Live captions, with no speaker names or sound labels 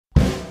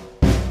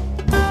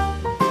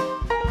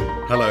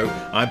Hello,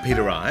 I'm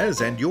Peter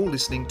Ayers, and you're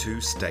listening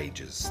to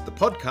Stages, the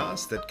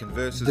podcast that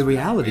converses. The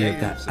reality of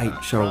that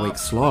 8-show-a-week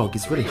slog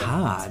is really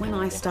hard. When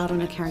I start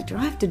on a character,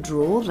 I have to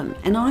draw them,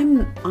 and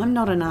I'm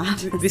not an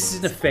artist. This is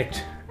an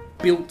effect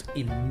built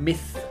in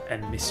myth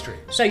and mystery.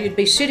 So you'd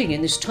be sitting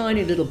in this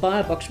tiny little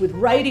bio box with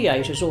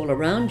radiators all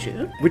around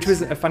you. Which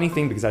was a funny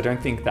thing because I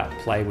don't think that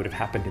play would have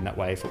happened in that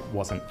way if it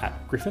wasn't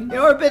at Griffin.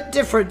 You're a bit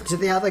different to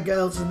the other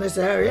girls in this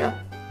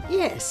area.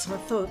 Yes, I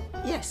thought,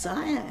 yes,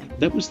 I am.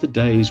 That was the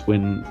days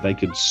when they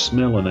could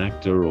smell an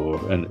actor or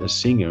a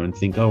singer and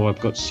think, oh, I've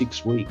got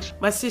 6 weeks.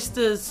 My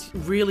sisters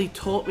really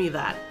taught me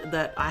that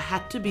I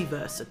had to be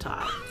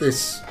versatile.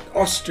 This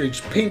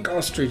pink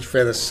ostrich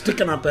feather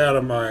sticking up out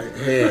of my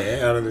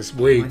hair, out of this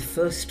wig. My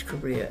first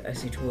career,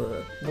 as it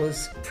were,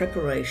 was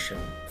preparation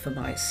for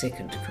my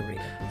second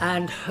career.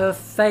 And her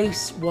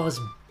face was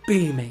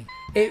beaming.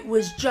 It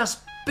was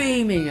just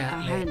beaming at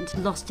me. I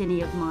hadn't lost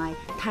any of my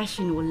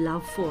passion or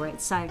love for it,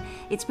 so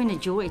it's been a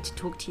joy to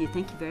talk to you.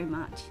 Thank you very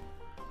much.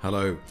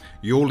 Hello,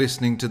 you're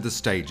listening to the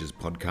Stages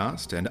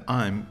podcast, and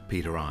I'm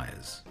Peter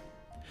Ayers.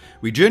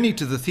 We journey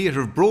to the theatre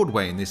of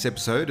Broadway in this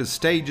episode as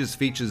Stages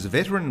features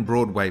veteran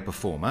Broadway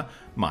performer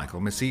Michael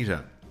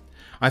Misita.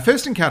 I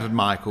first encountered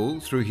Michael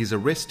through his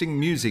arresting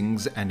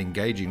musings and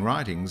engaging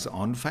writings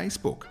on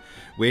Facebook,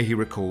 where he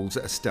recalls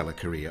a stellar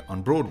career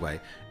on Broadway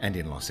and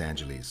in Los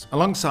Angeles,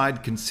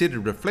 alongside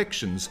considered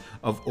reflections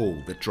of all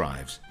that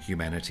drives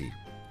humanity.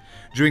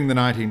 During the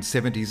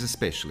 1970s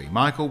especially,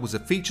 Michael was a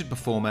featured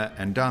performer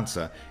and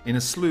dancer in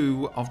a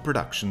slew of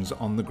productions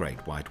on the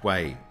Great White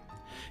Way.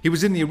 He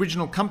was in the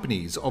original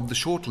companies of the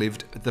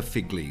short-lived The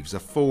Fig Leaves Are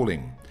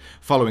Falling,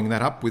 following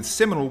that up with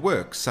seminal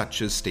works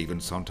such as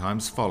Stephen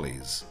Sondheim's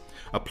Follies,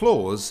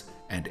 Applause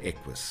and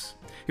Equus.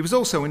 He was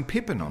also in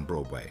Pippin on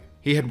Broadway.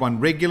 He had won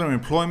regular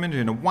employment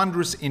in a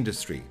wondrous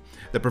industry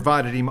that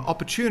provided him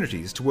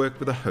opportunities to work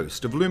with a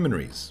host of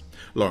luminaries: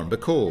 Lauren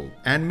Bacall,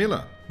 Ann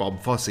Miller,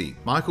 Bob Fosse,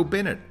 Michael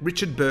Bennett,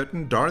 Richard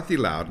Burton, Dorothy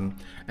Loudon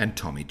and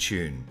Tommy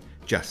Tune,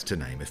 just to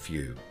name a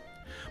few.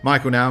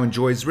 Michael now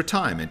enjoys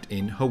retirement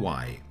in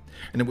Hawaii,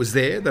 and it was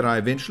there that I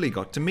eventually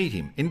got to meet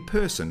him in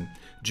person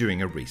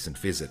during a recent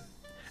visit.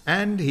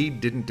 And he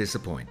didn't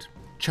disappoint.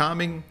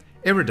 Charming,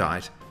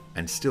 erudite,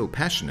 and still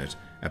passionate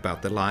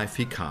about the life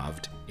he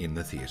carved in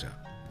the theatre.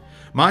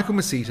 Michael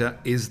Misita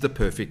is the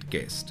perfect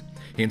guest.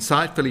 He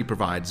insightfully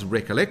provides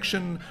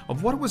recollection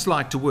of what it was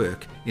like to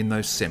work in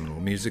those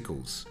seminal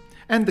musicals,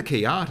 and the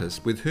key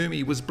artists with whom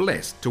he was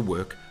blessed to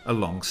work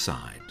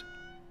alongside.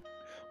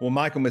 Well,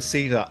 Michael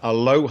Misita,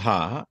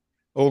 aloha,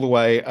 all the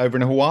way over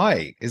in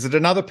Hawaii. Is it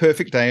another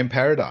perfect day in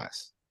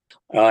paradise?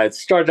 It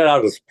started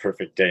out as a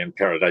perfect day in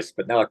paradise,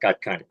 but now it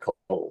got kind of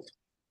cold.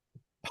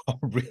 Oh,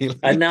 really?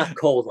 And not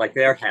cold like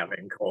they're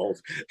having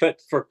cold, but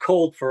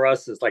cold for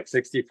us is like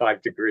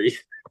 65 degrees.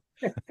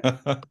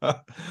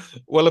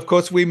 Well, of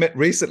course, we met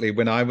recently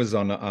when I was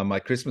on my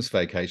Christmas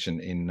vacation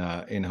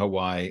in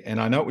Hawaii,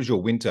 and I know it was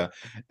your winter,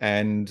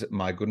 and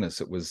my goodness,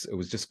 it was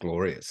just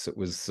glorious. It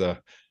was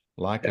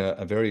like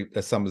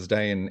a summer's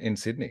day in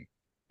Sydney.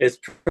 It's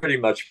pretty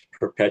much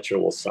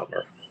perpetual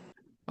summer.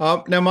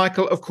 Now,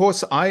 Michael, of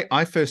course,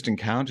 I first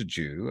encountered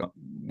you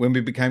when we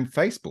became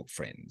Facebook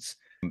friends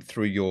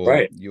through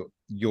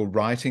your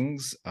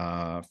writings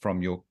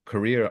from your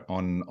career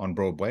on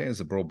Broadway as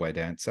a Broadway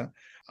dancer.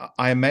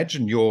 I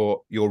imagine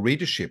your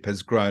readership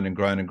has grown and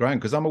grown and grown,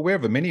 because I'm aware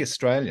of many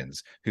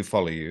Australians who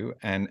follow you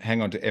and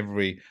hang on to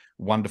every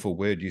wonderful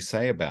word you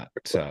say about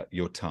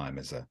your time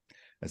as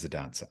a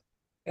dancer.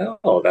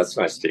 Oh, that's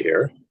nice to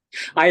hear.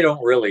 I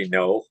don't really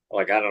know.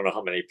 I don't know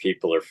how many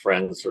people are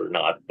friends or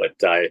not, but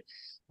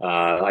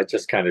I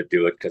just kind of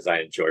do it because I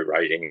enjoy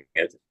writing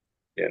it,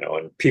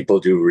 and people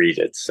do read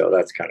it, so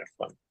that's kind of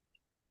fun.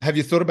 Have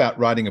you thought about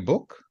writing a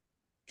book?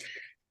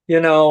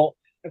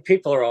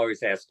 People are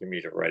always asking me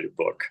to write a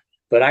book,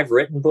 but I've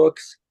written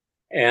books,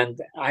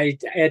 and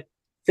at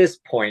this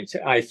point,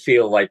 I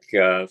feel like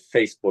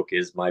Facebook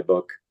is my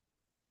book.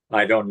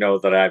 I don't know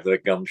that I have the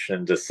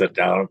gumption to sit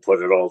down and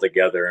put it all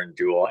together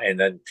and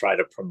then try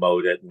to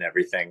promote it and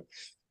everything.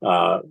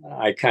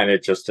 I kind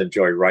of just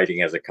enjoy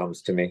writing as it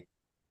comes to me.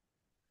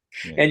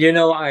 Yeah. And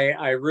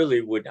I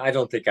really would. I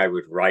don't think I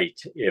would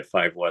write if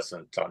I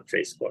wasn't on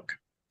Facebook.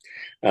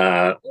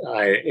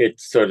 It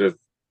sort of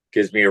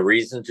gives me a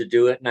reason to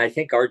do it, and I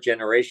think our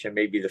generation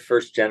may be the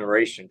first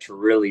generation to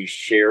really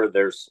share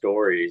their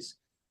stories,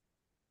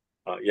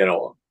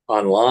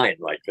 online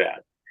like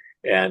that.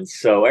 And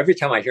so every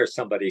time I hear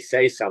somebody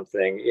say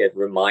something, it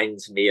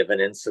reminds me of an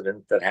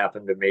incident that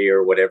happened to me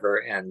or whatever,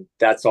 and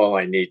that's all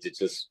I need to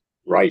just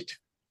write.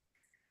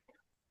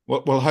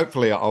 Well,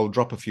 hopefully I'll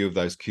drop a few of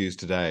those cues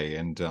today,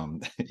 and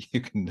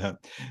you can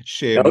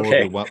share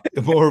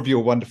more of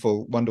your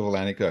wonderful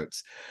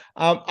anecdotes.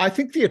 I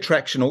think the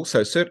attraction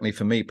also, certainly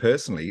for me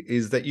personally,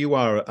 is that you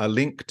are a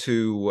link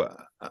to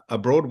a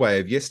Broadway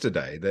of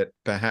yesterday that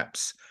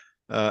perhaps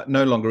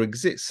no longer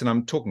exists. And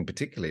I'm talking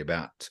particularly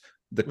about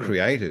the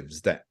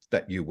creatives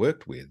that you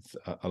worked with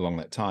along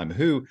that time,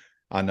 who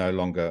are no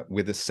longer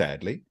with us,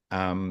 sadly,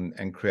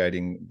 and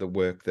creating the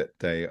work that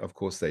they, of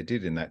course, they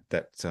did in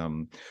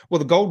well,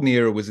 the golden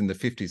era was in the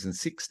 50s and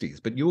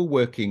 60s, but you were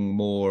working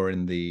more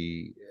in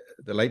the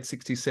late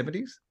 60s,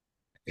 70s?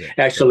 Yeah.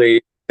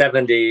 Actually,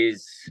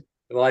 70s.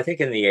 Well, I think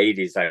in the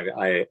 80s,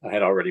 I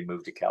had already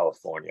moved to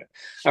California.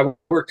 I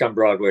worked on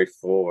Broadway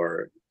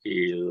for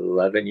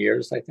 11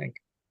 years, I think.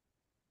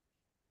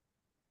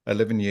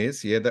 11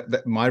 years, yeah.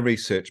 That my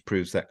research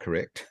proves that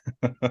correct.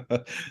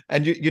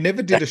 And you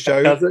never did a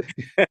show. Because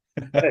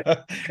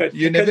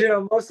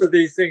most of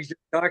these things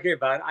you're talking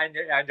about, I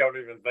don't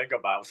even think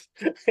about.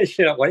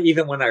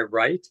 Even when I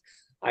write,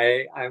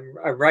 I'm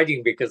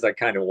writing because I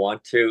kind of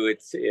want to.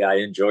 I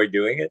enjoy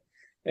doing it,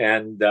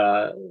 and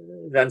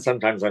then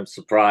sometimes I'm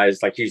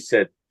surprised. Like you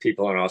said,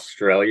 people in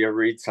Australia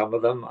read some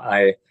of them.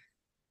 I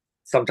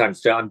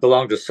sometimes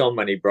belong to so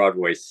many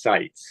Broadway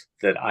sites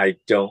that I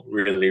don't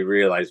really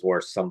realize where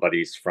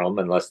somebody's from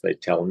unless they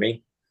tell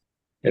me,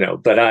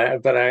 but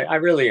I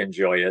really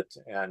enjoy it.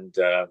 And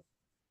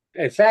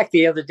in fact,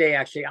 the other day,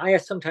 actually, I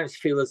sometimes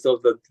feel as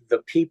though the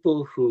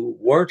people who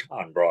weren't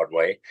on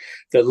Broadway,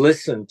 that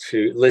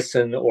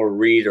listen or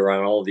read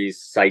around all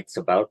these sites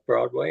about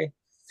Broadway,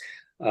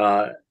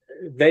 I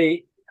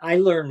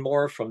learn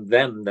more from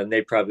them than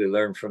they probably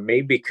learn from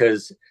me,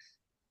 because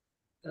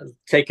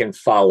taking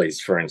Follies,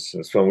 for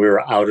instance, when we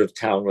were out of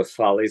town with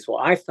Follies, well,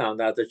 I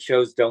found out that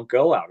shows don't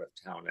go out of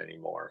town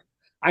anymore.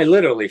 I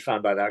literally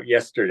found that out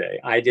yesterday.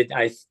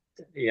 Do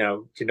you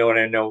know what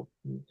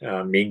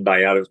I mean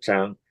by out of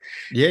town?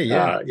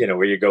 Yeah.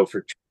 Where you go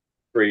for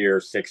 3 or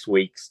 6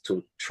 weeks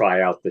to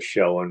try out the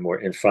show and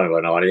we're in front of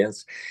an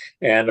audience.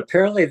 And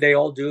apparently they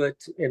all do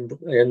it in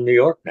New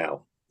York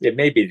now. It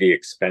may be the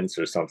expense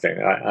or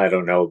something. I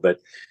don't know, but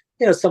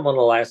someone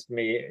will ask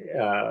me,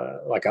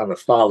 like on the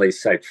Follies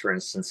site, for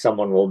instance,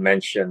 someone will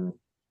mention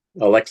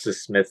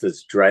Alexis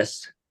Smith's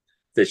dress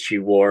that she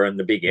wore in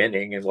the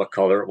beginning and what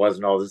color it was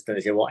and all this. Then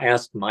they say, well,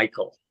 ask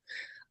Michael.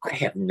 I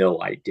have no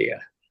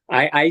idea.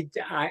 I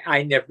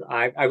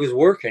was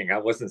working. I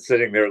wasn't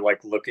sitting there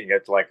like looking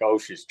at like, oh,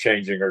 she's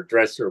changing her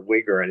dress or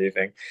wig or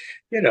anything.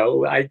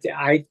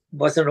 I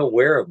wasn't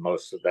aware of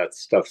most of that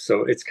stuff.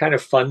 So it's kind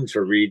of fun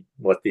to read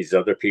what these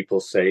other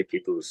people say,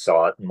 people who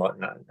saw it and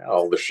whatnot,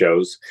 all the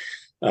shows.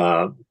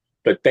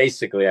 But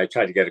basically, I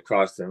tried to get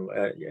across them.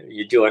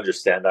 You do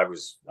understand I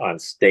was on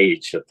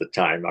stage at the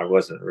time. I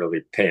wasn't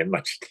really paying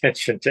much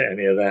attention to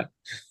any of that.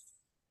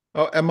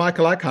 Oh, and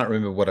Michael, I can't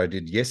remember what I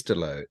did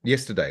yesterday,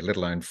 let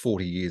alone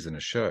 40 years in a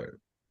show.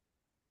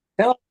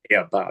 Tell me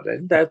about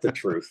it. That's the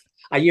truth.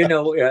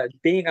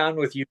 Being on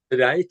with you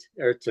today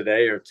or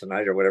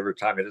tonight or whatever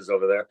time it is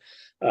over there,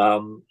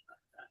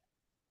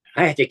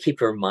 I had to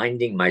keep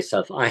reminding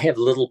myself. I have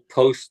little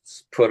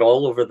posts put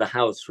all over the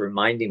house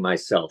reminding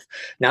myself,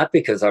 not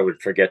because I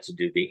would forget to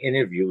do the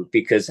interview,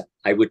 because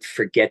I would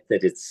forget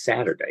that it's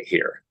Saturday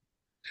here.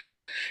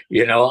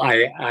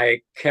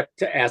 I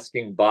kept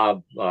asking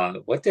Bob,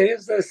 what day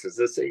is this? Is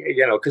this,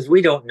 because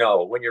we don't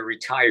know. When you're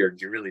retired,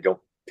 you really don't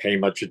pay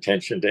much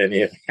attention to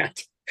any of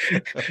that.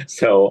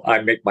 So I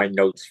make my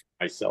notes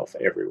for myself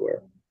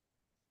everywhere.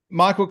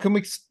 Michael, can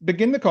we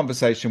begin the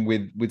conversation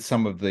with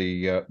some of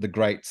the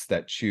greats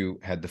that you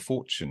had the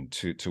fortune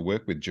to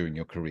work with during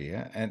your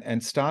career,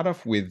 and start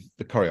off with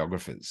the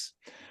choreographers?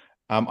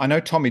 I know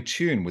Tommy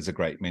Tune was a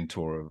great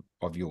mentor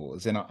of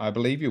yours, and I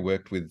believe you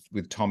worked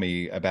with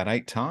Tommy about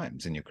 8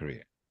 times in your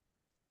career.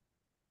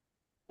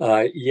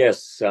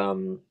 Yes,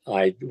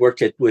 I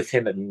worked with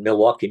him at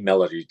Milwaukee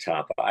Melody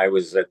Top. I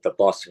was at the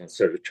Boston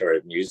Conservatory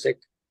of Music,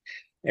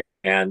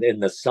 and in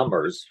the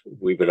summers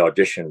we would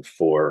audition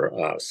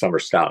for summer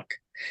stock,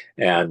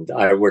 and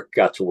I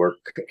got to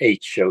work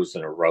 8 shows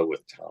in a row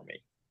with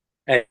Tommy,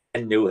 and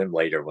knew him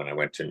later when I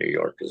went to New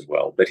York as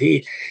well. But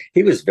he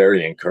was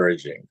very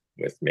encouraging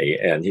with me,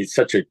 and he's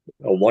such a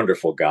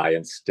wonderful guy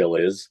and still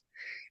is,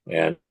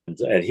 and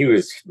he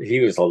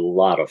was a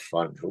lot of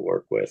fun to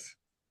work with.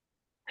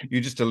 You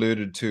just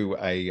alluded to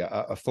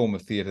a form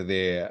of theatre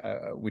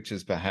there, which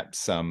is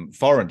perhaps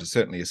foreign to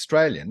certainly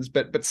Australians,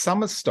 but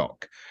summer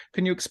stock.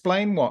 Can you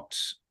explain what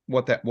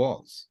that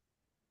was?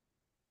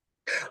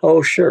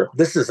 Oh, sure.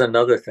 This is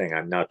another thing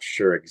I'm not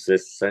sure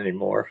exists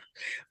anymore,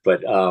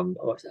 but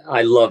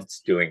I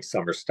loved doing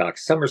summer stock.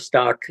 Summer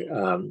stock,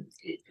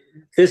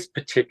 this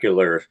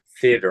particular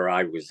theater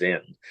I was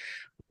in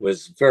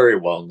was very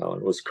well known.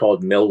 It was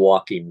called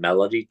Milwaukee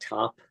Melody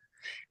Top,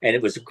 and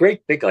it was a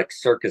great big like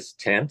circus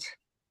tent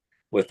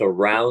with a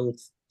round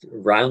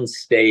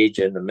stage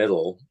in the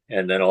middle,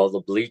 and then all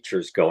the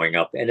bleachers going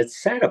up, and it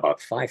sat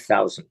about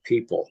 5,000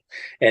 people,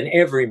 and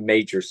every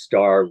major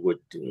star would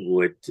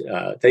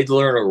they'd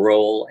learn a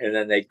role, and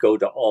then they'd go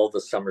to all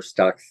the summer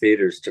stock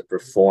theaters to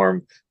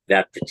perform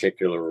that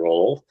particular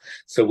role.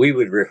 So we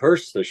would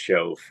rehearse the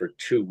show for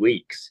 2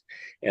 weeks,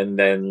 and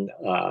then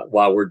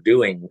while we're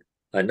doing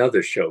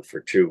another show for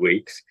 2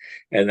 weeks,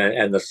 and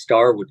the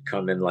star would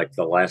come in like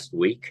the last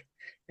week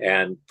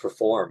and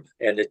perform,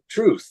 and it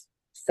drew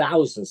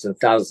thousands and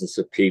thousands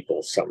of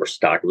people. Summer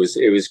stock, it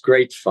was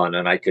great fun,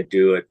 and I could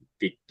do it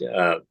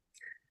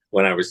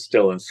when I was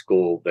still in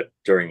school, but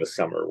during the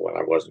summer when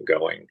I wasn't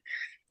going.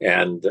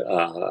 And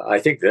I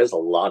think there's a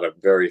lot of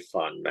very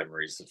fond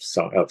memories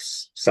of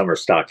summer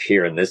stock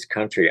here in this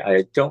country.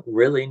 I don't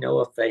really know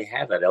if they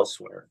have it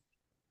elsewhere.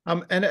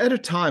 And at a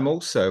time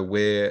also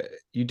where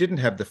you didn't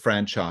have the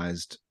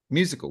franchised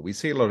musical. We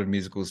see a lot of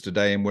musicals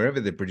today, and wherever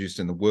they're produced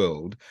in the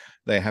world,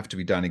 they have to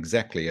be done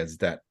exactly as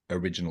that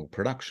original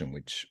production,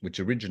 which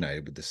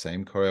originated with the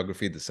same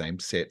choreography, the same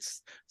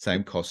sets,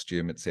 same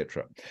costume,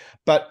 etc.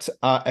 But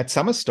at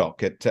Summer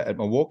Stock at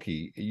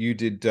Milwaukee, you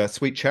did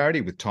Sweet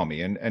Charity with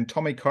Tommy, and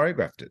Tommy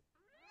choreographed it.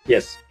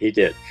 Yes, he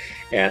did.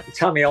 And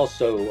Tommy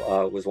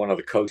also was one of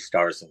the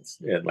co-stars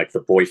in like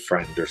The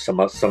Boyfriend or some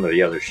of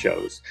the other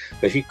shows.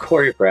 But he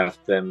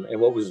choreographed them. And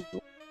what was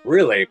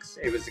really,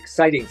 it was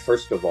exciting,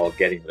 first of all,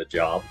 getting the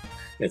job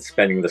and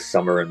spending the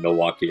summer in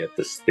Milwaukee at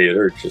this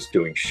theater, just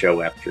doing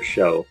show after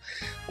show.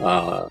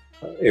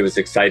 It was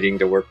exciting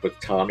to work with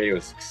Tommy. It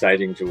was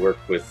exciting to work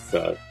with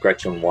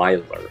Gretchen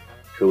Weiler,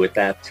 who at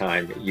that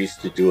time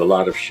used to do a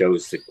lot of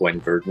shows that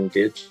Gwen Verdon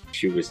did.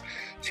 She was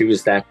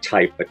that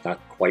type, but not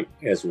quite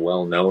as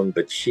well known.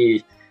 But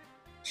she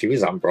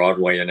was on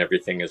Broadway and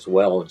everything as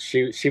well, and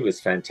she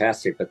was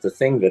fantastic. But the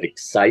thing that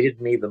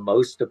excited me the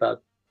most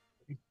about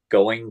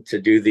going to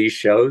do these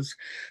shows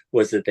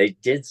was that they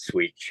did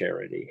Sweet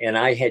Charity, and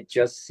I had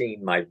just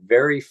seen my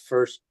very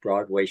first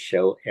Broadway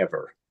show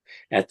ever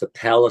at the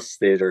Palace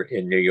Theater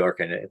in New York,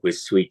 and it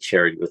was Sweet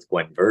Charity with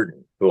Gwen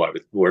Verdon, who I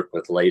would work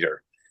with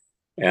later.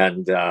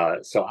 And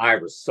so I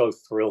was so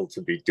thrilled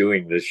to be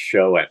doing this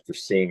show after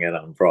seeing it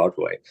on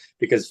Broadway,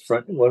 because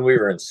when we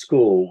were in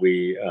school,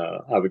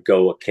 I would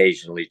go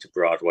occasionally to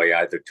Broadway,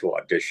 either to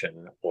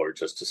audition or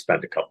just to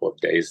spend a couple of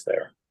days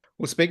there.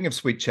 Well, speaking of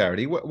Sweet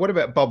Charity, what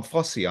about Bob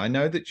Fosse? I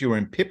know that you were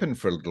in Pippin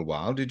for a little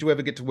while. Did you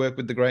ever get to work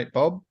with the great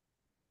Bob?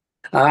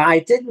 I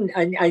didn't.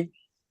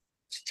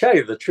 To tell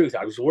you the truth,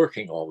 I was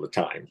working all the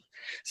time.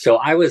 So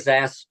I was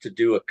asked to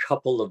do a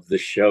couple of the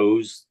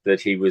shows that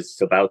he was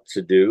about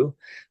to do,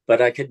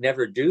 but I could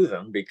never do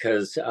them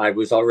because I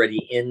was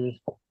already in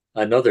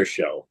another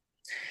show.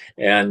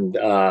 And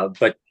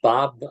but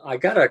Bob, I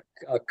got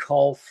a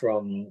call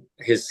from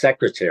his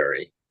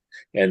secretary,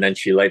 and then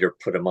she later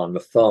put him on the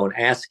phone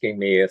asking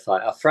me if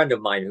a friend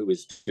of mine who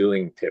was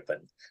doing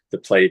Pippin,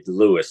 that played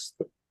Louis,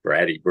 the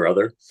bratty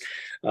brother,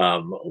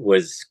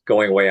 was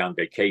going away on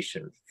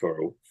vacation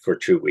for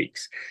 2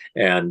 weeks.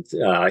 And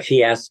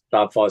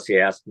Bob Fosse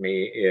asked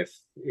me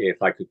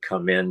if I could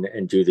come in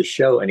and do the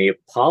show. And he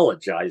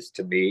apologized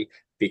to me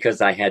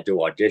because I had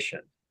to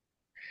audition.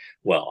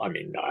 Well, I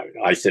mean,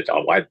 I said,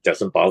 oh, it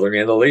doesn't bother me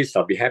in the least.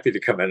 I'll be happy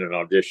to come in and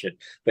audition.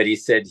 But he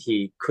said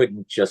he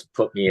couldn't just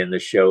put me in the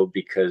show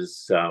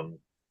because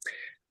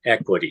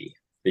Equity,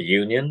 the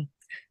union,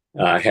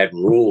 had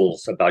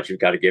rules about you've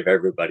got to give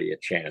everybody a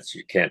chance.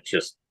 You can't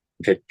just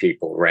pick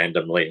people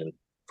randomly and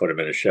put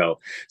them in a show.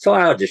 So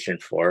I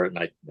auditioned for it,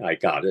 and I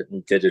got it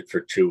and did it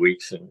for 2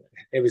 weeks. And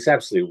it was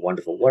absolutely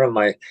wonderful. One of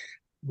my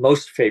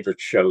most favorite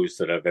shows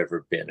that I've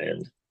ever been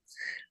in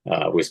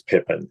was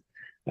Pippin.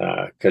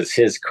 Because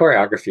his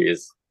choreography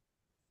is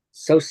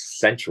so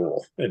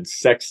sensual and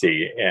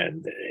sexy,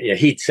 and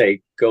he'd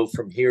say, go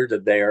from here to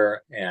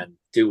there and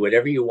do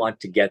whatever you want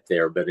to get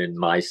there, but in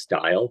my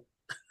style.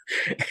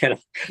 And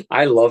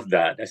I love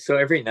that. So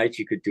every night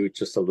you could do it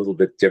just a little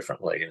bit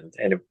differently,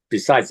 and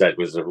besides that, it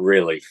was a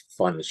really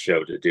fun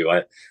show to do.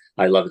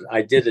 I loved it.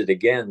 I did it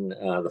again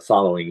the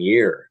following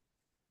year.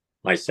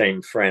 My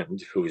same friend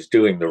who was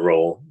doing the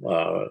role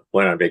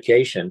went on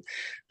vacation,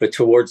 but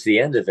towards the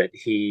end of it,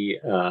 he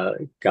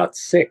got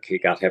sick. He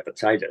got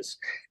hepatitis,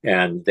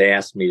 and they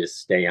asked me to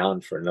stay on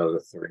for another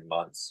 3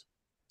 months.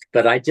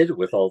 But I did it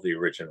with all the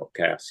original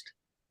cast.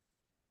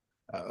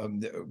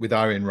 With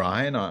Irene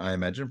Ryan, I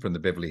imagine, from the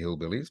Beverly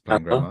Hillbillies,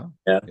 playing Grandma.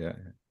 Yeah.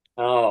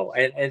 Oh,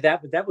 and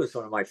that was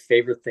one of my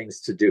favorite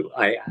things to do.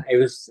 It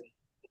was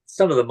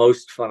some of the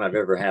most fun I've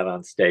ever had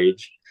on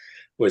stage.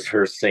 Was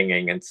her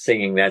singing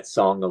that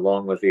song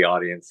along with the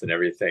audience and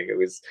everything. It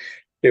was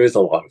a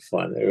lot of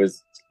fun. It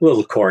was a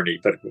little corny,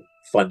 but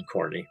fun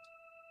corny.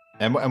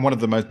 And one of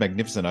the most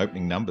magnificent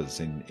opening numbers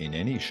in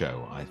any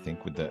show, I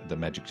think, with the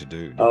Magic to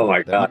Do. Oh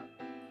my God.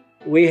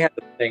 We have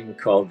a thing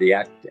called the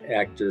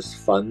Actors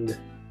Fund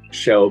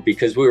show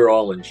because we were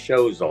all in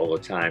shows all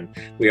the time.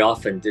 We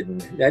often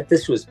didn't.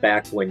 This was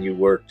back when you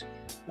worked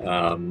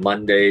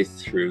Monday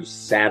through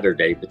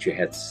Saturday, but you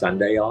had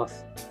Sunday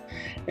off.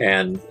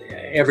 And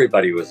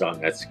everybody was on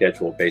that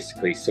schedule,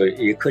 basically. So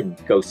you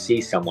couldn't go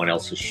see someone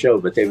else's show,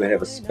 but they would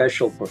have a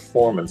special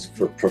performance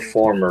for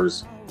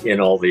performers in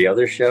all the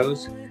other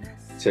shows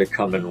to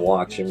come and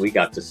watch. And we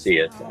got to see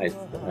it,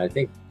 I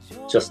think,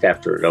 just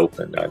after it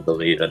opened, I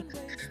believe. And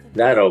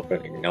that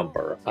opening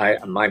number,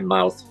 my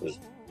mouth was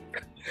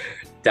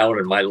down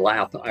in my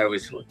lap. I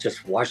was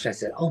just watching. I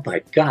said, oh,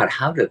 my God,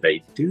 how did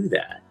they do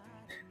that?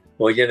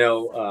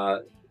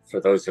 Well, for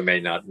those who may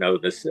not know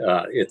this,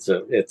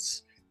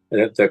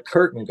 the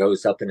curtain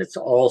goes up and it's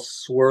all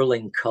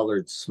swirling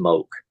colored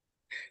smoke,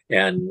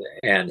 and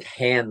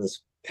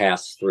hands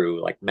pass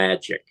through like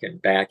magic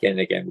and back in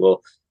again.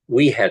 Well,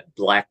 we had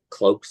black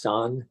cloaks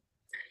on,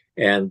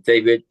 And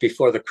they would,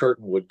 before the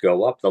curtain would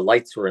go up, the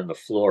lights were in the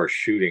floor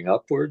shooting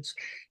upwards.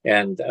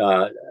 And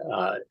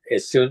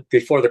as soon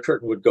before the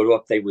curtain would go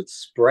up, they would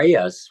spray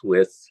us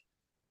with.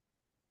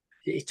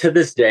 To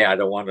this day, I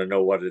don't want to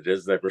know what it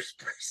is they were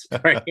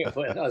spraying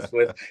us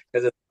with,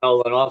 because it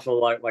smelled an awful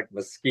lot like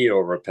mosquito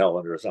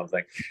repellent or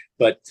something.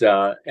 But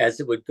as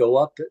it would go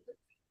up,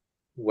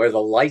 where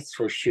the lights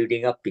were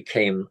shooting up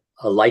became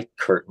a light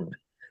curtain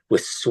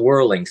with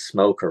swirling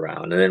smoke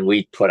around. And then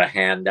we'd put a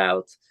hand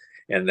out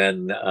and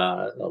then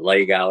a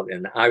leg out.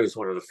 And I was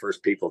one of the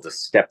first people to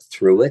step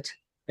through it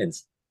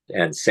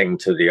and sing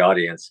to the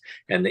audience.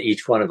 And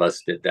each one of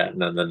us did that.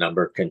 And then the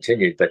number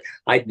continued. But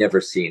I'd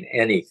never seen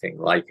anything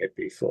like it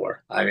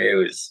before. I mean, it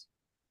was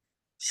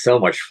so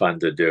much fun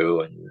to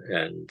do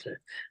and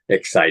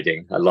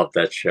exciting. I love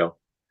that show.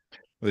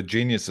 The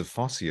genius of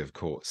Fosse, of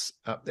course.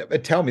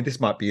 Tell me, this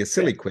might be a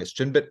silly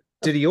question, but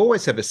did he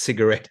always have a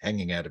cigarette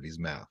hanging out of his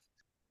mouth?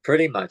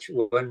 Pretty much.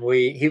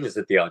 He was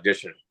at the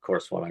audition, of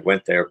course, when I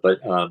went there, but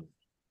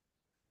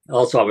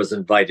also I was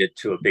invited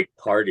to a big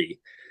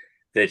party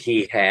that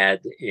he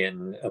had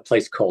in a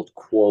place called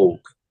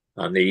Quogue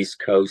on the East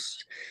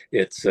Coast.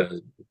 It's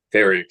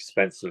very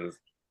expensive.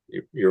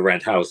 You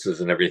rent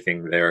houses and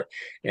everything there.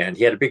 And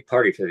he had a big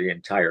party for the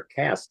entire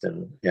cast,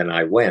 and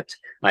I went.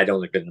 I'd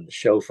only been in the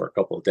show for a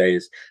couple of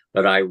days,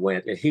 but I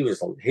went, and he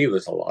was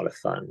a lot of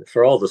fun.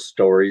 For all the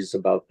stories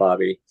about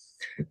Bobby,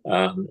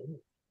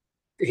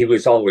 he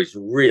was always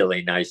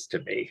really nice to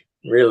me,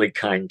 really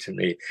kind to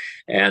me.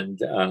 And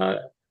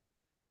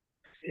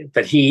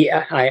but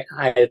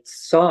I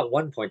saw at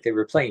one point they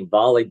were playing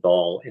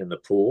volleyball in the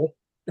pool,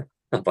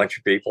 a bunch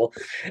of people,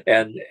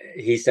 and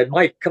he said,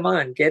 "Mike, come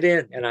on, get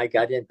in." And I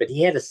got in, but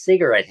he had a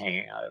cigarette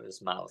hanging out of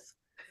his mouth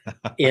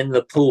in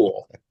the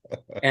pool.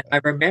 And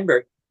I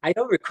remember, I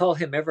don't recall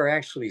him ever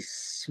actually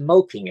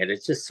smoking it.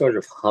 It just sort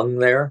of hung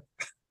there.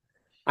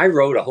 I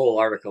wrote a whole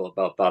article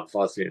about Bob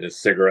Fosse and his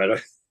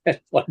cigarette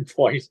at one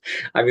point.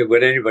 I mean,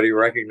 would anybody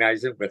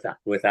recognize him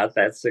without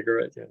that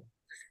cigarette? Yeah.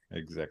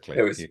 Exactly.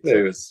 It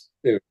was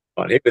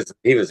fun.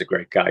 He was a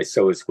great guy.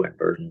 So was Gwen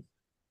Burton.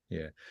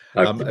 Yeah.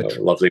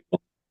 Lovely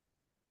woman.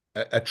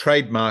 A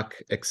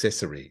trademark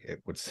accessory,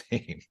 it would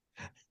seem.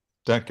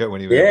 Don't go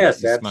anywhere.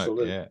 Yes,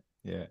 absolutely. Smoke.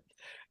 Yeah.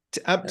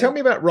 Tell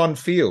me about Ron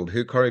Field,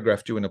 who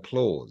choreographed you in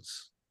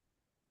Applause.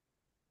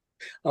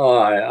 Oh,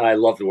 I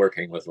loved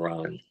working with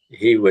Ron.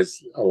 He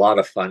was a lot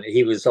of fun.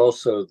 He was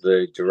also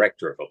the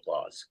director of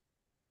Applause.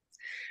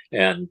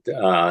 And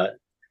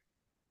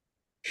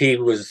he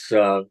was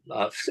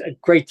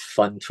great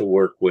fun to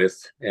work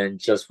with, and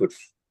just would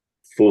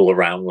fool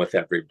around with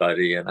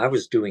everybody. And I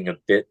was doing a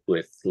bit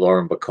with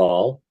Lauren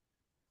Bacall.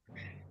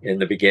 In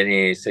the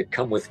beginning, he said,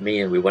 "Come with me."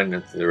 And we went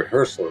into the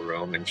rehearsal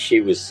room, and she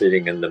was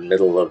sitting in the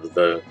middle of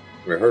the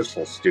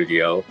rehearsal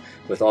studio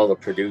with all the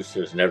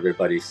producers and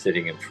everybody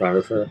sitting in front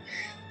of her.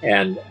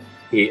 And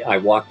I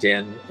walked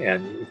in,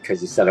 and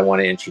because he said, "I want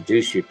to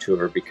introduce you to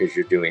her because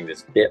you're doing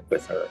this bit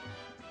with her."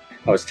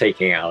 I was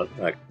taking out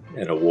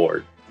an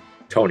award,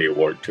 Tony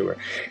Award to her.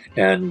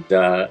 And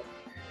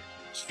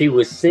she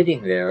was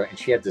sitting there, and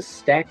she had this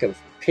stack of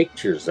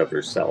pictures of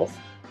herself,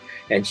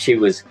 and she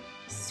was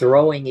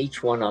throwing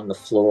each one on the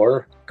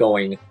floor,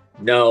 going,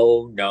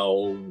 "No,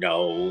 no,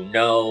 no,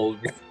 no,"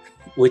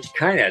 which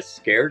kind of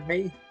scared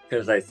me,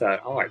 because I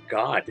thought, oh my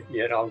God,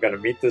 I'm going to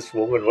meet this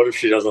woman. What if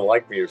she doesn't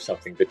like me or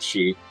something? But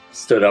she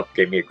stood up,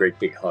 gave me a great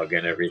big hug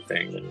and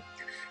everything. And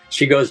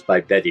she goes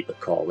by Betty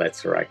Bacall.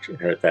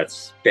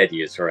 That's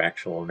Betty is her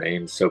actual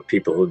name. So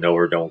people who know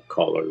her don't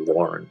call her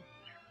Lauren.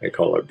 They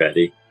call her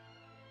Betty.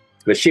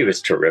 But she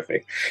was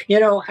terrific.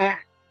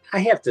 I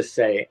have to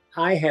say,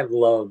 I have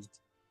loved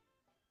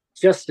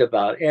just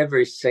about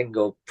every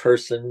single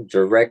person,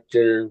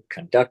 director,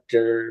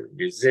 conductor,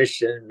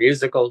 musician,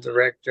 musical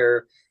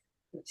director,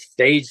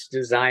 stage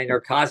designer,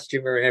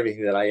 costumer, and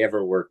everything that I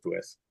ever worked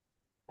with.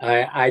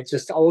 I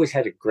just always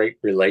had a great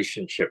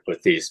relationship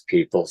with these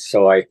people.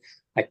 So I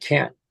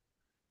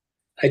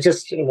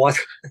just want,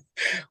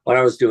 when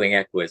I was doing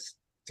Equus,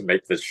 to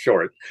make this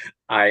short,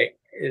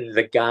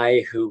 the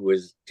guy who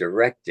was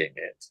directing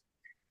it,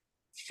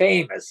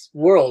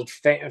 world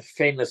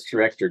famous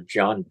director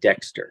John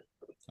Dexter,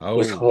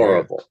 was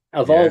horrible. Yeah.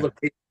 Of all the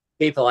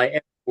people I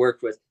ever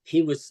worked with,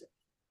 he was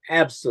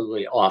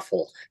absolutely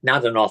awful.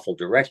 Not an awful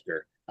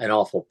director, an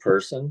awful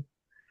person.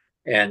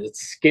 And it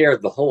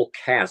scared the whole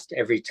cast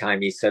every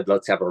time he said,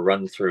 "Let's have a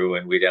run through,"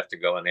 and we'd have to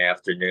go in the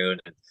afternoon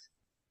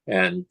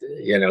and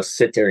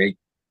sit there. And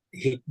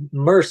he'd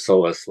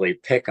mercilessly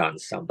pick on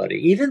somebody,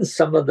 even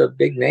some of the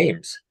big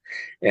names.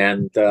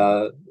 And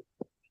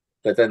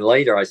but then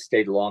later I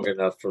stayed long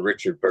enough for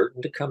Richard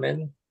Burton to come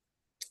in.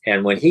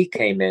 And when he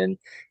came in,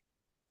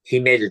 he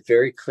made it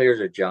very clear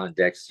to John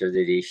Dexter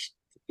that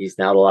he's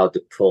not allowed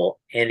to pull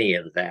any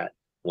of that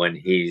when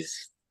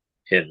he's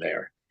in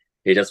there.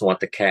 He doesn't want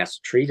the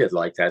cast treated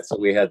like that. So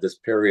we had this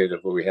period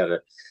of where we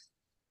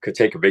could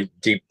take a big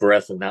deep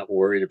breath and not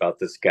worried about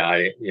this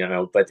guy,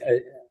 But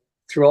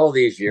through all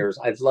these years,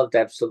 I've loved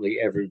absolutely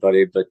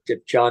everybody. But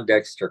if John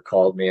Dexter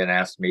called me and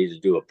asked me to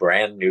do a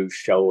brand new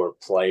show or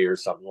play or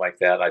something like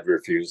that, I'd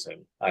refuse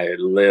him. I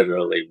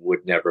literally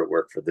would never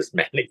work for this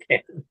man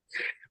again.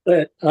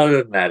 But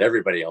other than that,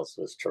 everybody else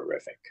was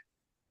terrific.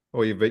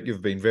 Well,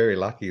 you've been very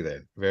lucky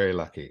then, very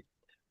lucky.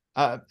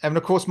 And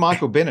of course,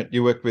 Michael Bennett,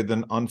 you worked with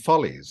on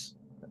Follies.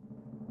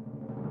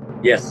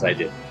 Yes, I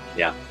did.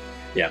 Yeah.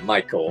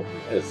 Michael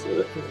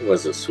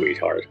was a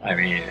sweetheart. I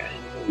mean,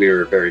 we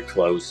were very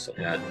close,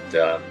 and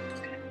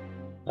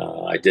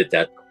I did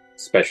that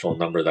special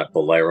number, that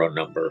Bolero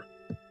number,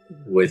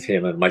 with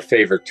him. And my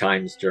favorite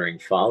times during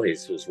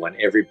Follies was when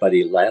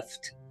everybody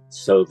left,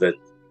 so that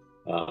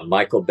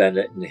Michael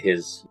Bennett and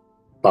his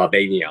Bob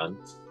Avion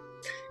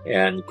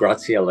and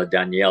Graziella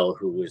Danielle,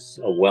 who was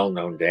a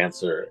well-known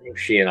dancer,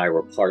 she and I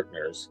were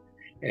partners,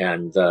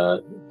 and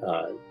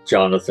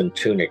Jonathan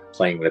Tunick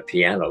playing the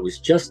piano. It was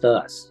just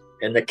us.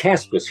 And the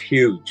cast was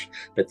huge,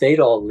 but they'd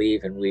all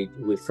leave, and we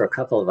for a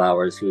couple of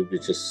hours, we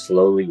would just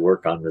slowly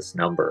work on this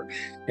number.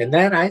 And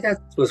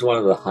that was one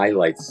of the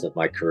highlights of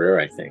my career,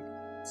 I think,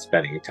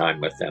 spending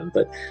time with them.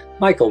 But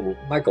Michael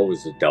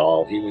was a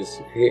doll. He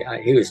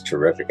was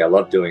terrific. I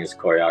loved doing his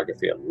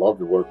choreography. I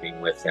loved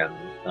working with him.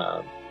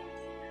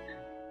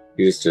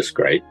 He was just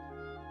great.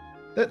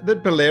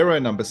 That Bolero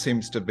number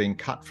seems to have been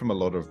cut from a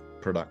lot of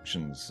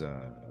productions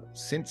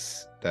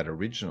since that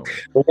original.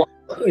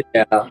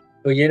 Yeah.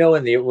 Well, you know,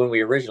 when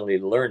we originally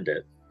learned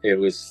it,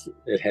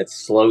 it had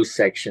slow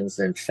sections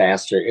and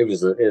faster. It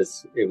was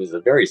a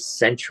very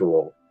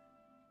sensual,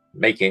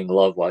 making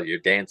love while you're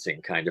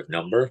dancing kind of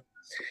number.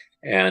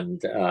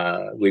 And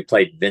we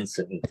played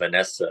Vincent and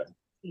Vanessa,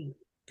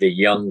 the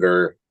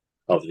younger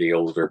of the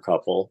older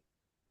couple,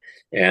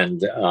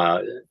 and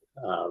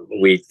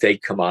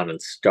they'd come on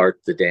and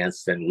start the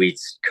dance, then we'd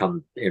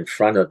come in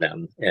front of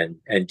them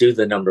and do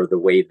the number the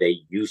way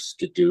they used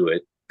to do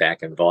it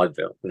back in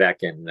vaudeville,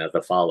 back in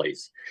the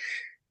Follies.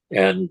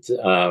 And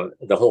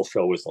the whole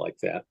show was like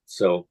that.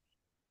 So,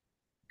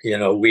 you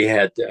know, we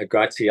had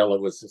Graziella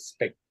was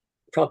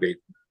probably,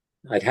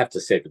 I'd have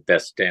to say, the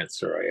best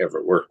dancer I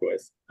ever worked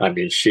with. I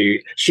mean,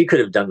 she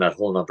could have done that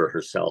whole number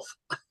herself,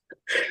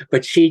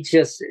 but she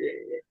just,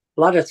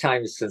 a lot of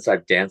times since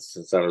I've danced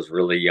since I was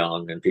really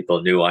young and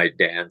people knew I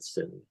danced,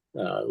 and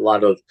a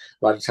lot of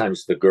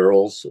times the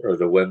girls or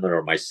the women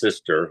or my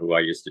sister, who I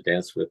used to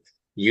dance with,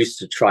 used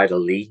to try to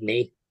lead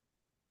me,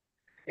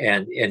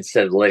 and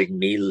instead of letting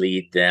me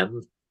lead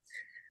them.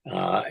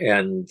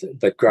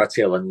 But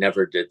Graziella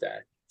never did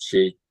that.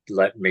 She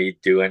let me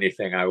do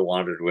anything I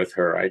wanted with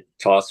her. I'd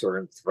toss her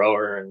and throw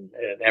her and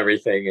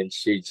everything, and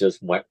she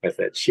just went with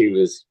it. She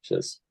was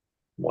just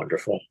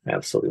wonderful,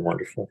 absolutely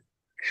wonderful.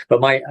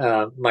 But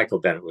Michael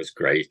Bennett was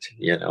great,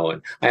 you know,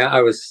 and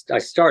I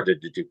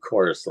started to do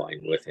chorus line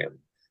with him,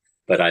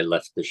 but I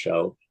left the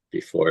show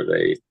before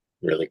they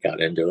really got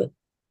into it.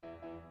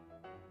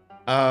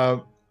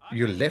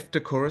 You left a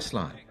chorus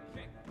line?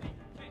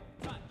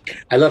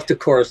 I left a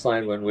chorus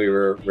line when we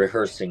were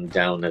rehearsing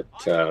down at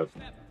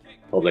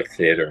Public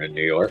Theater in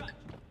New York.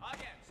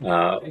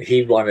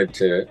 He wanted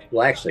to,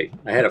 well, actually,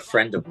 I had a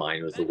friend of mine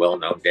who was a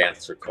well-known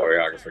dancer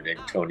choreographer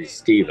named Tony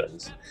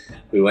Stevens.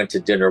 We went to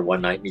dinner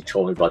one night and he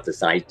told me about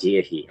this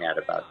idea he had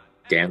about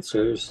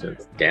dancers, and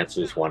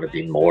dancers want to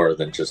be more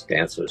than just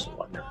dancers and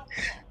whatnot.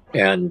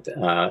 And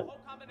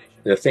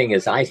the thing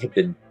is, I had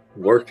been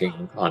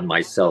working on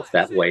myself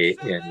that way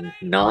in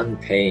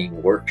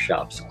non-paying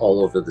workshops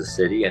all over the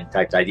city. In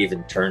fact, I'd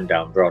even turned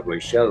down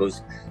Broadway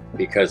shows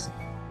because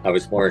I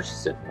was more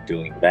interested in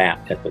doing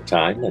that at the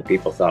time, and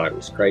people thought I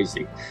was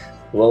crazy.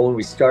 Well, when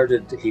we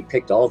started, he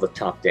picked all the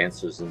top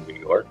dancers in New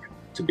York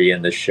to be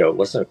in this show. It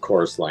wasn't a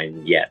chorus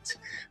line yet,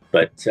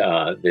 but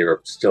they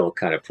were still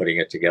kind of putting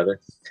it together.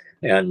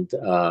 And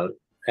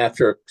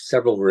after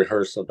several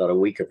rehearsals, about a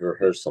week of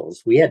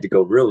rehearsals, we had to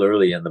go real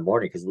early in the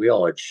morning because we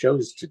all had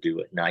shows to do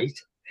at night.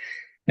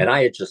 And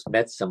I had just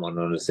met someone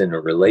who was in a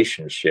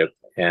relationship,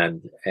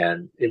 and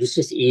it was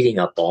just eating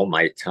up all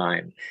my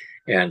time.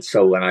 And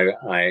so when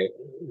I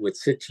would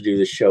sit to do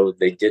the show,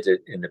 they did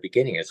it in the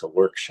beginning as a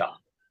workshop.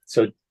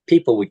 So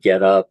people would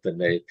get up and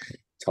they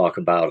talk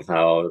about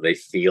how they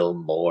feel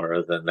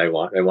more than they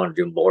want to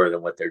do more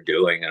than what they're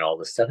doing and all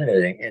this stuff and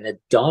everything. And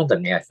it dawned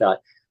on me, I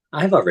thought,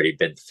 I've already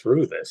been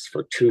through this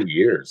for 2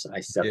 years.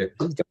 I said, I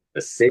don't have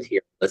to sit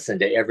here, listen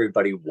to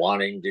everybody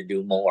wanting to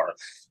do more,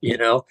 you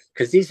know,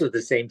 because these were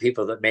the same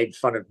people that made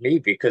fun of me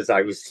because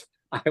I was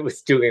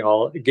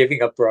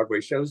giving up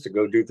Broadway shows to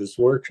go do this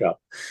workshop.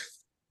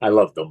 I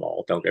love them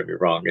all, don't get me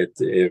wrong. But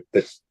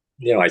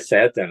you know, I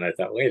sat there and I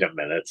thought, wait a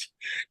minute,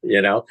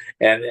 you know,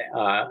 and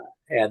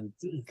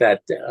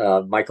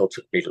that Michael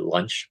took me to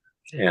lunch,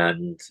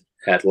 and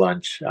at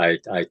lunch I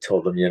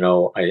told him, you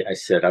know, I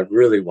said, I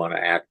really want to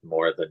act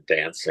more than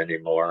dance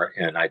anymore,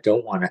 and I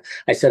don't want to.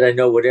 I said, I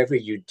know whatever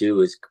you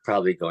do is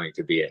probably going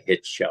to be a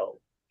hit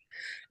show,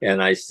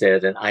 and I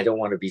said, and I don't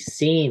want to be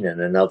seen in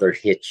another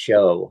hit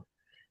show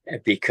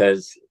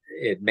because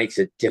it makes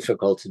it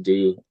difficult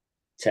to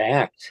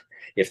act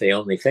if they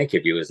only think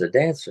of you as a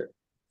dancer.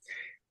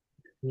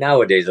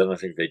 nowadays I don't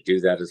think they do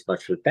that as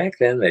much, but back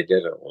then they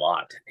did it a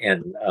lot.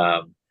 And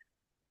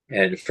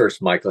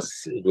first Michael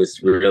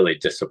was really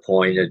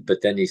disappointed,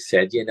 but then he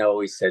said,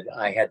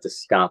 I had to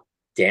stop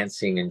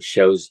dancing in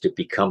shows to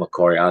become a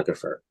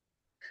choreographer.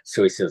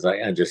 So he says, I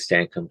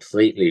understand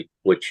completely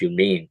what you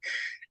mean.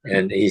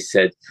 And he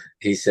said,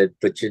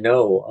 but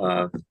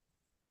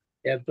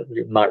yeah, but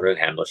Margaret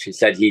Hamlish, he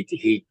said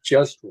he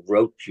just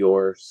wrote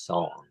your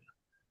song.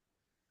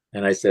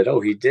 And I said, oh,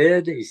 he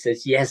did? He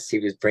says, yes, he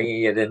was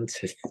bringing it in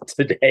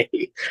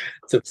today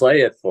to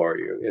play it for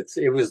you.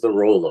 It was the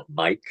role of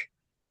Mike.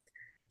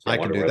 I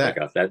can do that. I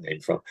got that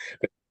name from.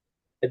 But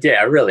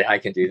yeah, really, I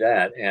can do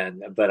that.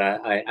 But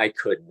I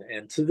couldn't.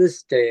 And to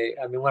this day,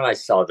 I mean, when I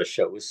saw the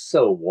show, it was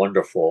so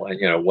wonderful,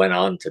 and went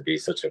on to be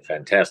such a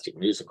fantastic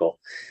musical.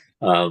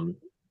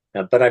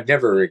 But I've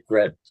never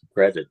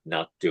regretted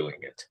not doing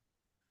it.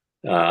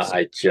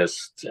 I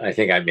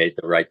think I made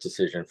the right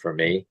decision for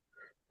me,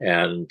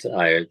 and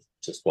I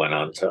just went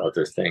on to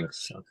other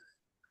things. So.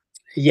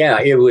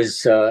 Yeah, it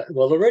was,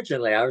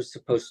 originally I was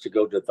supposed to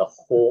go to the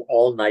whole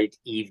all-night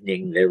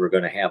evening they were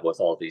going to have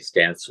with all these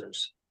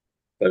dancers.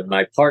 But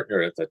my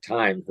partner at the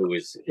time, who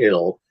was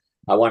ill,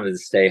 I wanted to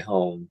stay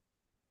home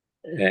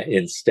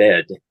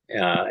instead.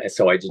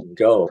 So I didn't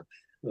go.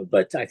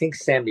 But I think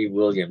Sammy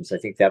Williams, I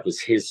think that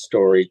was his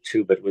story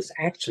too, but it was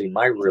actually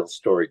my real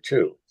story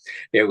too.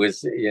 It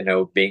was,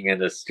 being in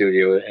the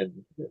studio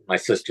and my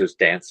sister's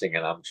dancing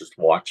and I'm just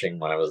watching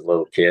when I was a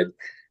little kid.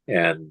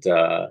 And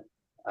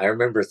I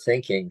remember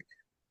thinking,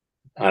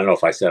 I don't know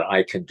if I said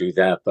I can do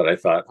that, but I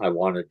thought I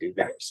want to do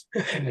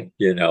that,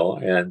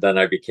 and then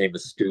I became a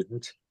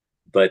student.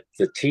 But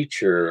the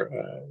teacher,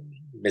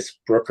 Miss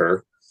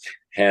Brooker,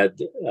 had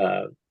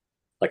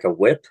like a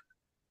whip,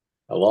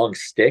 a long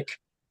stick.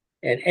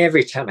 And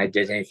every time I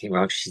did anything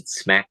wrong, she'd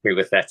smack me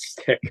with that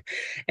stick.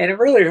 And it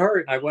really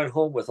hurt. I went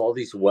home with all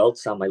these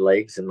welts on my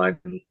legs, and my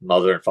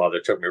mother and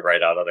father took me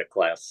right out of the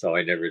class. So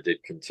I never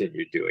did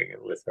continue doing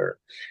it with her.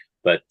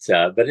 But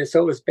it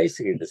was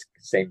basically the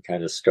same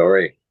kind of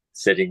story,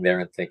 sitting there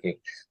and thinking,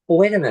 well,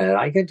 wait a minute,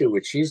 I can do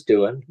what she's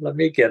doing. Let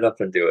me get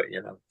up and do it,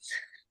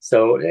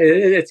 So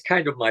it's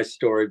kind of my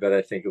story, but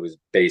I think it was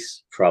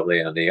based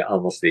probably on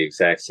almost the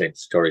exact same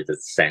story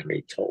that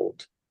Sammy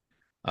told.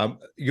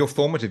 Your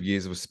formative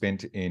years were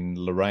spent in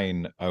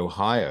Lorain,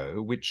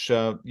 Ohio, which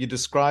you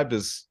described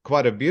as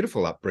quite a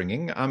beautiful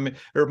upbringing. It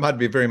reminded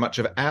me very much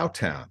of our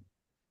town.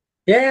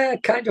 Yeah,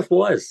 it kind of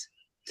was,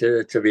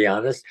 to be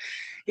honest.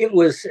 It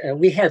was,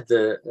 we had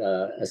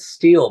a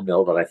steel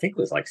mill that I think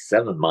was like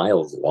 7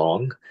 miles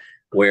long,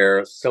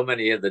 where so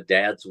many of the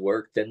dads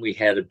worked. Then we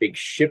had a big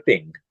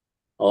shipping,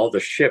 all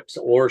the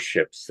ore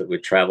ships that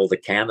would travel to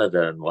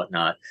Canada and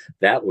whatnot,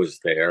 that was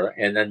there.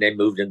 And then they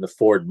moved in the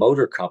Ford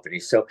Motor Company.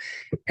 So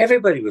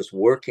everybody was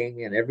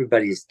working and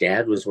everybody's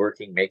dad was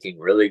working, making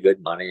really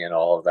good money and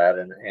all of that.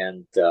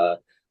 And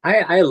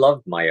I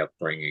loved my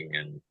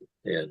upbringing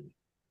in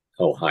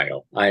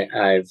Ohio.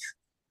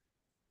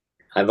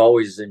 I've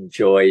always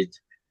enjoyed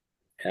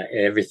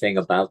everything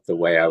about the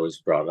way I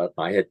was brought up.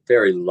 I had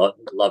very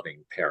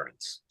loving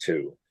parents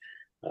too.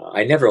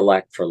 I never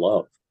lacked for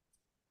love,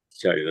 to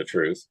tell you the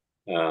truth.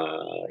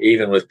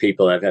 Even with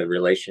people I've had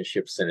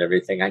relationships and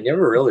everything, I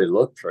never really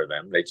looked for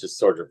them. They just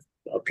sort of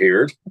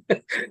appeared,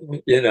 but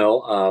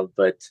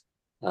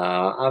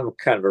I'm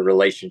kind of a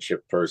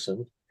relationship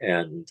person.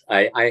 And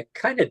I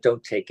kind of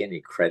don't take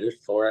any credit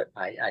for it.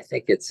 I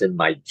think it's in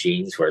my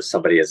genes where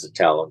somebody has a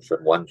talent for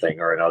one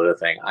thing or another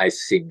thing. I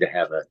seem to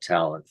have a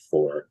talent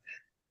for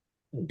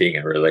being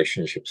in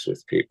relationships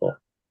with people.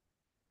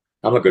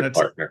 I'm a good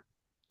partner.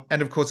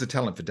 And of course, a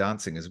talent for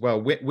dancing as well.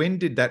 When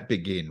did that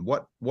begin?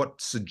 What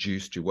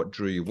seduced you? What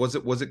drew you? Was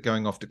it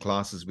going off to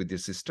classes with your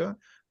sister?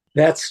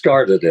 That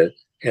started it.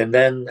 And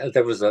then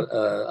there was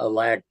a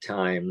lag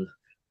time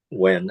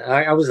when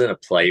I was in a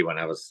play when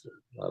I was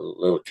a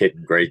little kid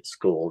in grade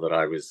school that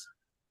I was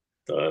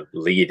the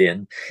lead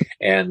in,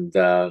 and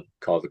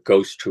called The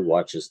Ghost Who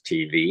Watches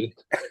TV.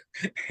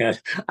 And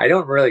I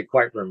don't really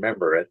quite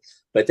remember it,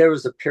 but there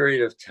was a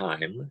period of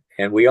time,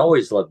 and we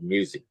always loved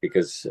music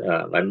because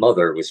my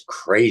mother was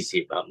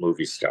crazy about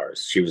movie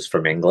stars. She was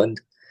from England,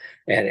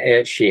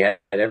 and she had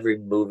every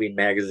movie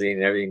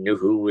magazine, everything, knew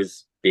who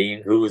was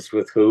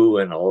with who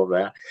and all of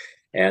that.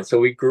 And so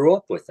we grew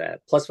up with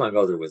that. Plus my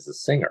mother was a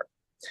singer.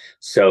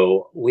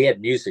 So we had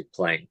music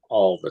playing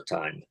all the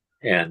time.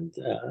 And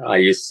I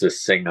used to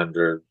sing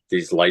under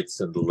these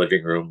lights in the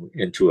living room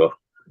into a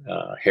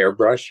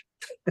hairbrush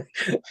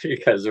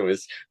because it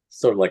was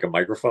sort of like a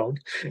microphone.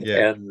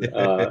 Yeah. And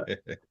so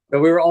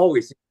we were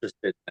always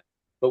interested.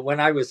 But when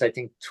I was, I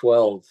think,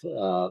 12,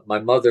 my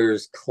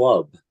mother's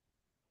club,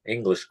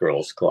 English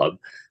Girls Club,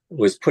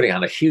 was putting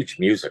on a huge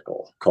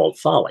musical called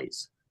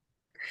Follies.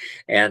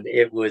 And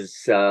it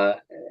was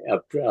a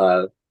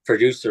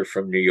producer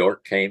from New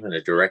York came and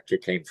a director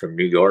came from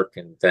New York,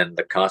 and then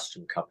the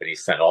costume company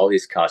sent all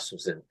these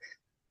costumes, and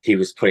he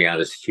was putting on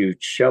this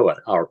huge show at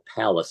our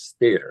Palace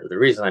Theater. The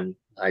reason I'm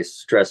I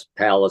stress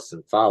Palace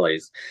and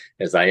Follies,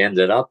 as I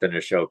ended up in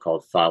a show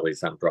called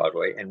Follies on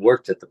Broadway and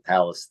worked at the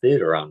Palace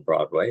Theater on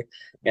Broadway.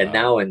 And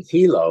now in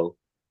Hilo,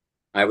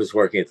 I was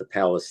working at the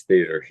Palace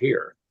Theater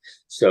here.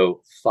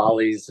 So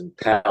Follies and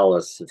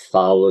Palace have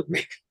followed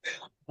me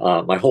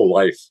my whole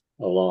life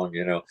along,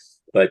 you know.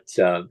 But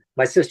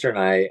my sister and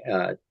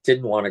I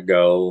didn't want to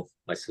go.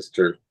 I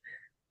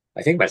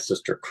think my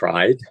sister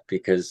cried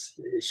because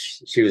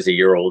she was a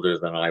year older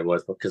than I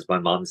was, because my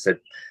mom said,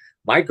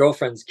 my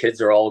girlfriend's kids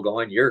are all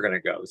going, you're going to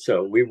go.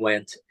 So we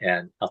went,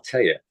 and I'll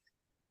tell you,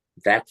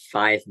 that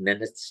 5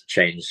 minutes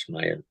changed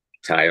my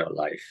entire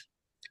life.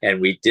 And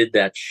we did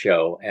that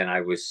show, and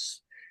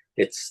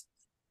it's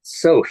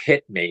so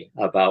hit me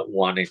about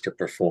wanting to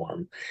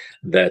perform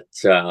that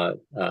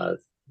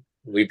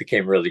we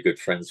became really good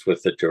friends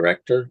with the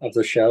director of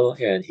the show.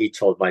 And he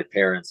told my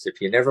parents,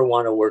 if you never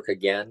want to work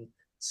again,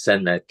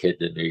 send that kid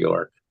to New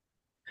York.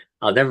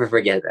 I'll never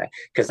forget that,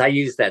 because I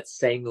used that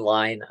same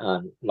line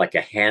on like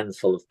a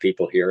handful of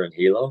people here in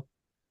Hilo,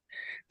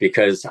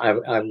 because I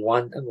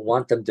want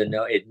them to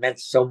know it meant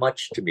so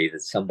much to me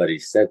that somebody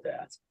said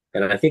that.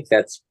 And I think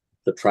that's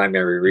the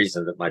primary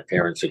reason that my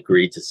parents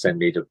agreed to send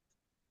me to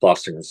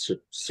Boston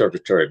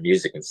Conservatory of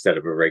Music instead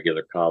of a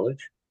regular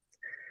college.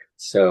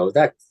 So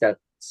that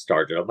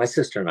started. My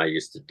sister and I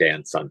used to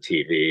dance on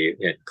TV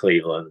in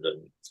Cleveland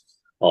and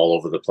all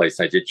over the place.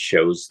 I did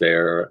shows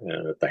there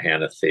at the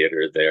Hannah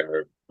Theater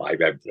there. I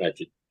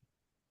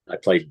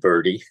played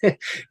Birdie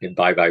in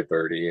Bye Bye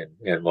Birdie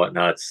and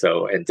whatnot.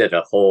 So, and did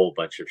a whole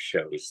bunch of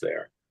shows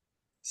there,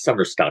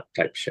 summer stock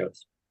type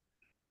shows.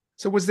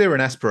 So was there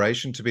an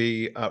aspiration to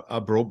be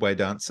a Broadway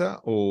dancer,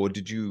 or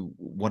did you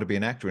want to be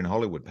an actor in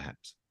Hollywood,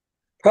 perhaps?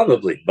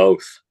 Probably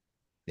both.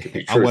 To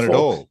be I want it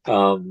all.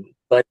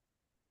 But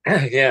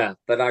yeah,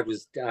 but I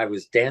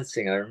was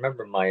dancing. I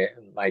remember my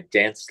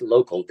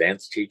local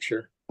dance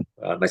teacher.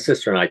 My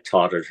sister and I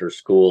taught at her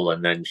school,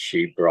 and then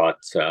she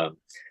brought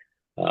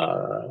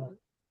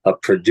a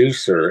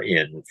producer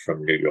in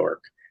from New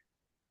York.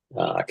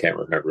 I can't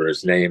remember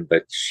his name,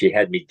 but she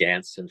had me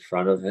dance in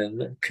front of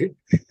him,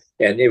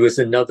 and it was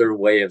another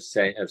way of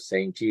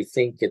saying, do you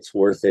think it's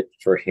worth it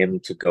for him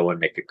to go and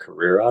make a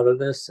career out of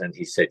this? And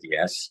he said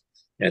yes.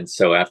 And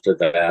so after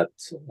that,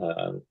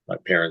 my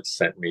parents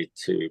sent me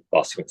to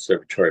Boston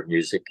Conservatory of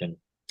Music, and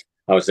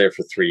I was there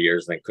for 3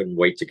 years, and I couldn't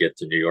wait to get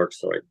to New York.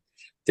 So I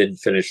didn't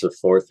finish the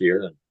 4th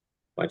year and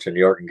went to New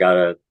York and got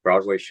a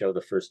Broadway show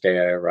the first day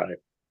I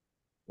arrived.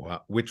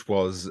 Wow. Which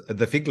was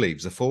The Fig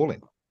Leaves Are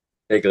Falling.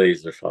 Fig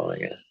Leaves Are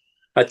Falling, yeah.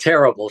 A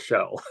terrible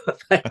show,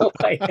 by the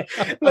way,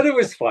 but it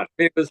was fun.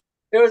 It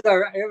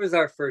was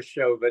our first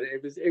show, but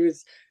it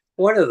was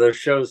one of those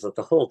shows that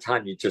the whole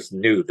time you just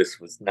knew this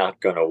was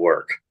not going to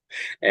work.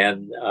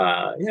 And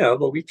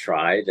but we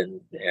tried, and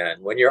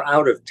when you're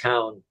out of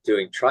town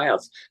doing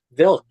tryouts,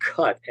 they'll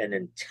cut an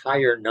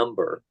entire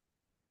number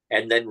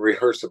and then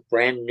rehearse a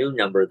brand new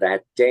number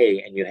that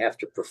day, and you have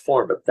to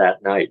perform it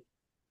that night.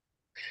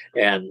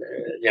 And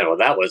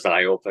that was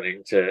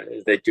eye-opening.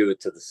 They do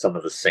it to some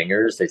of the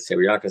singers. They say,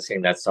 we're not going to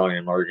sing that song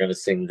anymore, we're going to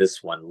sing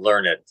this one,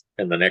 learn it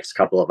in the next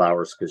couple of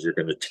hours because you're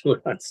going to do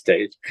it on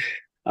stage.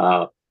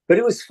 But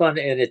it was fun,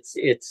 and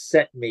it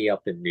set me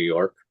up in New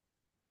York.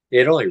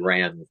 It only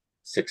ran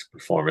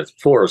 4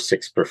 or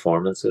 6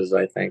 performances,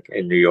 I think,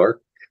 in New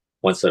York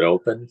once it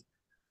opened.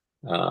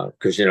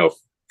 Because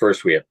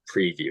first we have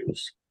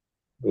previews.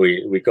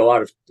 We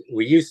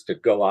used to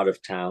go out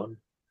of town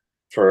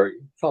for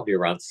probably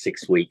around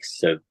 6 weeks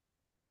to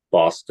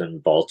Boston,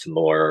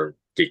 Baltimore,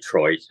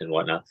 Detroit, and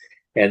whatnot.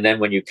 And then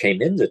when you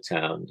came into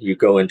town, you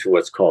go into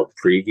what's called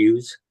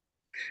previews,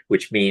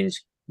 which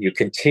means you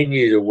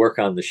continue to work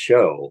on the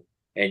show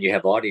and you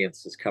have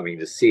audiences coming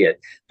to see it,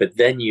 but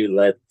then you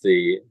let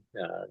the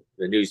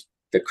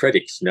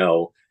critics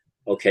know,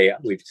 okay,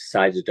 we've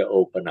decided to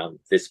open on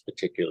this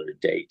particular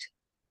date.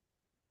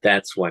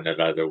 That's when it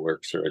either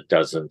works or it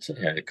doesn't,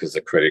 because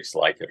the critics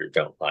like it or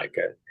don't like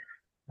it.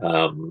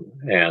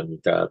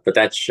 But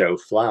that show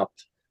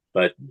flopped,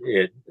 but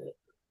it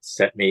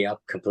set me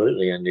up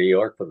completely in New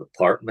York with an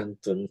apartment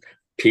and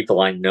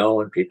people I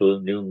know and people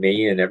who knew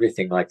me and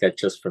everything like that,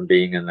 just from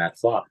being in that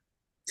flop.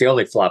 It's the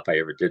only flop I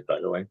ever did, by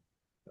the way.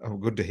 Oh,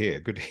 good to hear.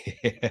 Good to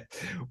hear.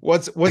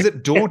 Was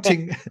it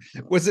daunting?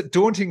 Was it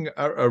daunting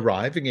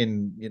arriving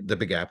in the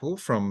Big Apple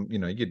from,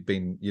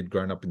 you'd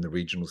grown up in the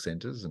regional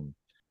centers, and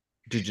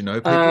did you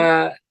know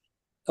people?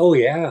 Oh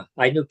yeah,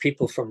 I knew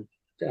people from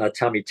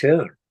Tommy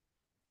Tune.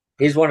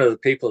 He's one of the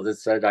people that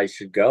said I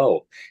should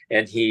go,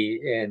 and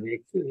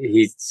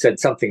he said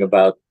something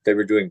about they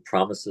were doing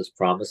Promises,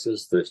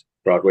 this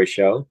Broadway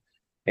show,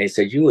 and he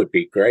said you would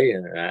be great,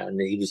 and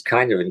he was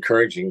kind of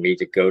encouraging me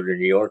to go to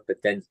New York. But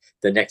then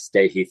the next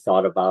day he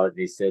thought about it, and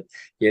he said,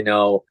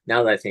 now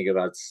that I think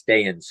about it,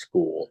 stay in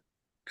school,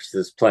 because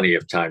there's plenty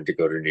of time to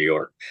go to New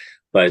York.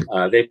 But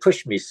they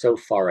pushed me so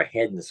far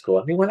ahead in school.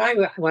 I mean, when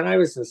I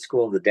was in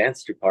school in the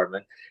dance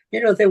department,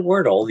 there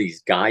weren't all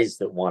these guys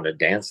that want to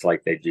dance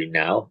like they do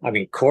now. I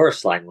mean,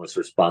 chorus line was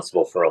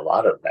responsible for a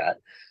lot of that.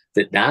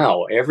 That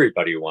now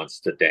everybody wants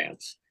to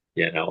dance.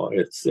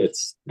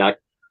 It's not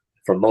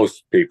for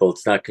most people,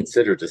 it's not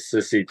considered a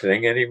sissy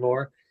thing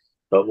anymore.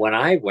 But when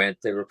I went,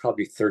 there were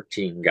probably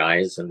 13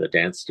 guys in the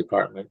dance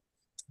department,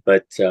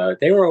 but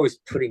they were always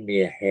putting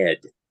me ahead.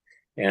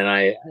 And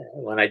by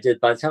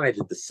the time I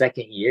did the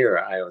second year,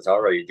 I was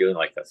already doing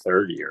like the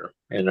third year.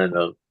 And then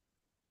the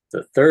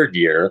third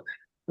year,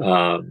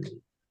 I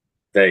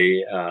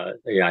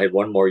had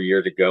one more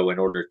year to go in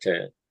order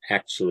to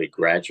actually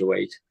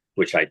graduate,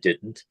 which I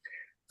didn't.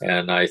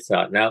 And I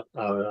thought, no,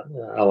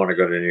 I want to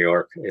go to New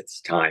York.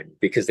 It's time,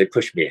 because they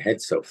pushed me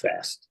ahead so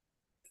fast,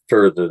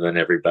 further than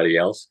everybody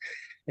else.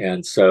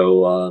 And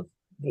so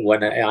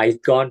when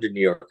I'd gone to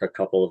New York a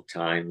couple of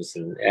times,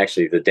 and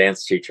actually the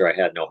dance teacher I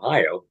had in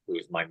Ohio, who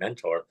was my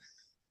mentor,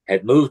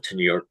 had moved to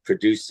New York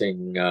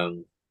producing a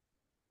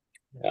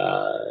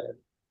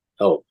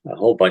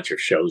whole bunch of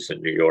shows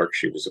in New York.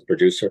 She was a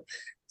producer.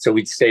 So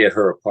we'd stay at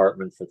her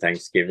apartment for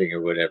Thanksgiving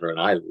or whatever.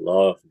 And I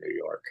love New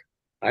York.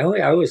 I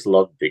always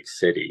loved big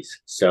cities.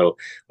 So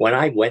when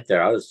I went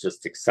there, I was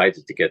just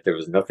excited to get there. There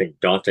was nothing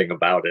daunting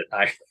about it.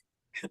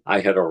 I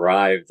had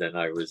arrived, and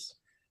I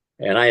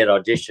had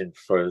auditioned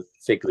for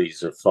Fig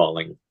Leaves Are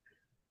Falling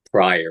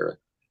prior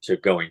to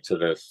going to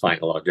the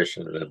final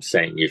audition and them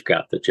saying, "You've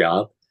got the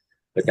job."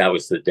 But that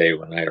was the day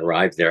when I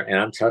arrived there. And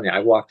I'm telling you,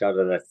 I walked out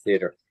of that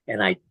theater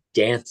and I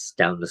danced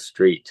down the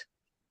streets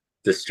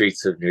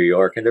of New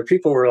York, and the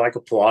people were like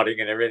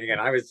applauding and everything.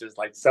 And I was just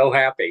like so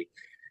happy,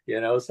 so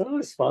it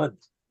was fun.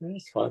 It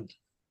was fun.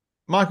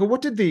 Michael,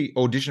 what did the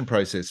audition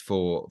process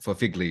for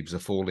Fig Leaves Are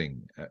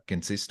Falling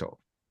consist of?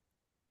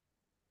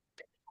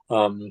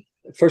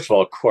 First of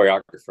all, a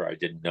choreographer I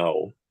didn't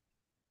know,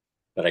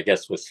 but I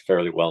guess was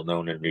fairly well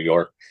known in New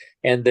York.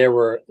 And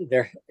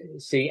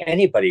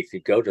anybody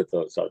could go to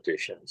those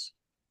auditions.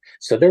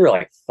 So there were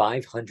like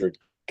 500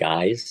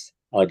 guys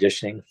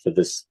auditioning for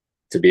this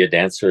to be a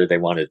dancer. They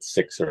wanted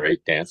 6 or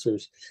 8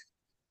 dancers.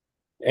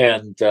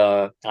 And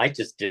I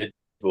just did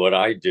what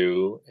I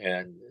do.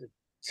 And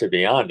to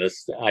be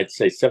honest, I'd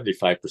say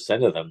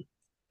 75% of them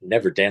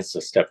never danced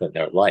a step in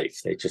their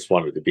life. They just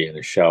wanted to be in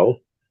a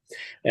show.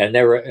 And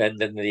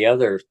then the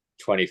other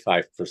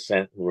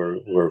 25%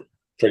 were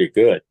pretty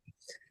good.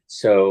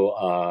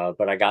 So,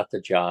 but I got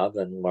the job,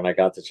 and when I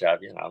got the job,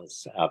 I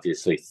was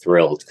obviously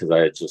thrilled, because I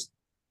had just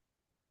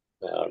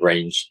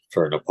arranged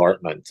for an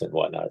apartment and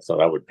whatnot, so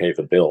I would pay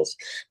the bills.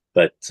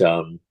 But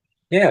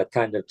it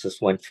kind of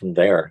just went from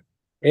there.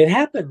 It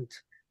happened,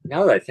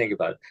 now that I think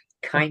about it,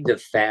 kind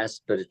of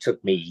fast, but it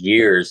took me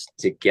years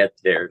to get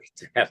there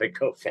to have it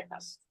go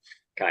fast.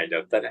 Kind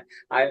of, but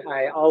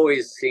I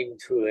always seem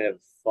to have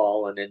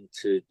fallen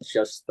into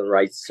just the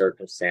right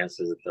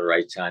circumstances at the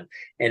right time.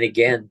 And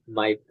again,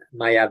 I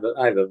have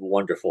a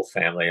wonderful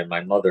family, and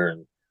my mother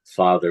and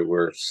father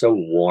were so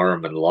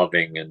warm and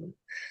loving and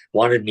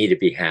wanted me to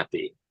be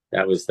happy.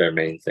 That was their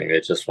main thing.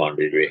 They just wanted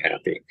me to be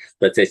happy.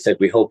 But they said,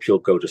 "We hope you'll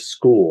go to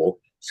school,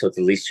 so at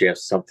least you have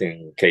something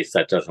in case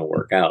that doesn't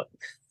work out."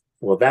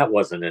 Well, that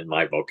wasn't in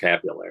my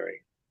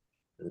vocabulary.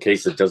 In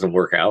case it doesn't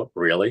work out,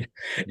 really.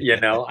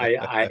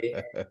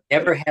 I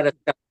never had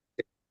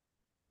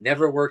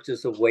never worked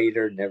as a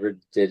waiter, never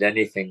did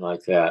anything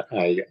like that.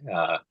 I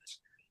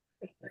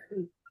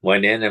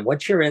went in, and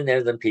once you're in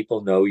there, then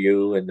people know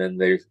you, and then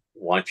they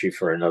want you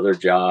for another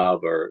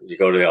job, or you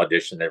go to the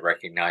audition, they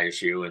recognize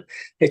you, and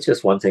it's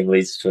just one thing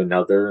leads to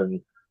another,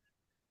 and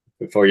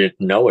before you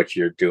know it,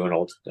 you're doing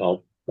a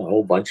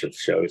whole bunch of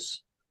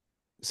shows.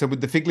 So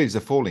with the Fig Leaves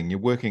Are Falling, you're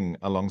working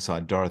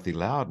alongside Dorothy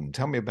Loudon.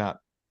 Tell me about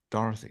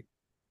Dorothy.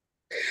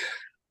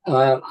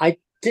 I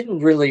didn't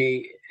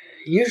really.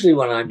 Usually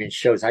when I'm in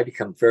shows, I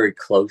become very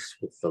close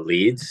with the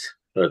leads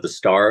or the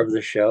star of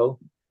the show.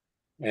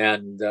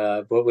 And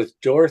but with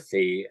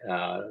Dorothy,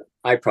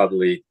 I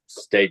probably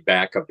stayed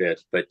back a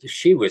bit, but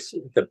she was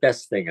the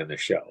best thing in the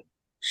show.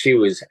 She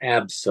was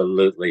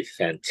absolutely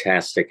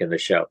fantastic in the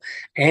show.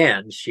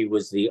 And she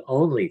was the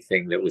only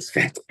thing that was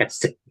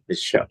fantastic in the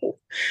show.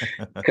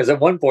 Because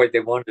at one point they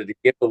wanted to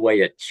give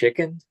away a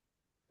chicken,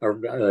 or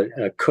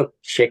a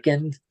cooked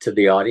chicken, to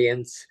the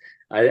audience.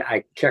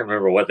 I can't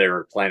remember what they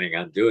were planning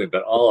on doing,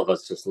 but all of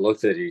us just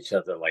looked at each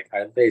other like,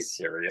 are they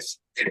serious?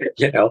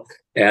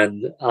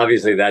 And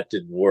obviously that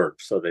didn't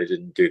work. So they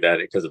didn't do that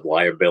because of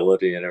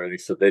liability and everything.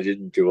 So they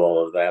didn't do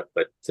all of that.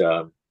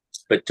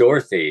 But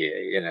Dorothy,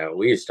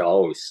 we used to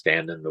always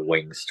stand in the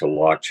wings to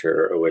watch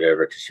her or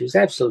whatever, because she was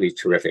absolutely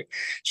terrific.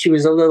 She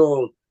was a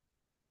little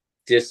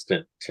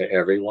distant to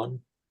everyone.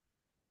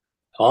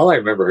 All I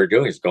remember her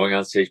doing is going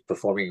on stage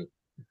performing,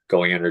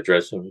 going in her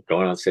dressing room,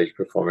 going on stage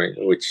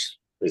performing, which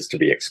is to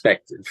be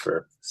expected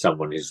for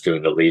someone who's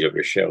doing the lead of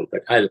a show.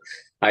 But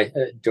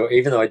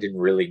even though I didn't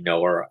really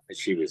know her,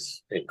 she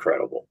was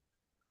incredible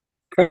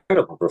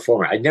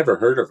performer. I'd never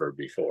heard of her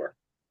before.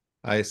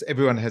 Yes,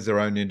 everyone has their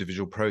own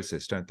individual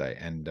process, don't they?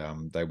 And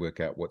they work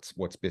out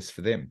what's best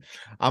for them.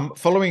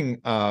 Following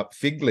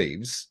Fig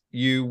Leaves,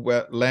 you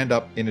land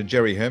up in a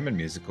Jerry Herman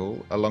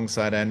musical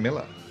alongside Ann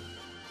Miller.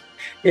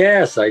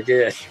 Yes, I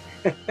did.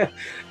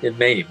 In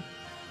Maine.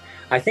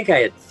 I think I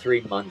had 3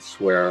 months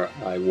where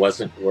I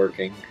wasn't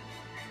working,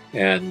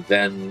 and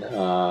then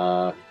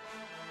I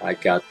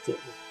got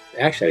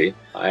actually,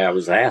 I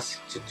was asked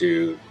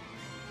to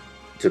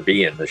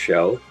be in the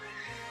show.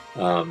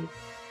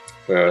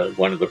 For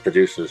one of the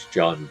producers,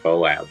 John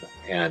Boab.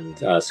 And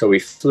so we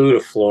flew to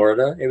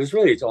Florida. It was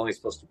really only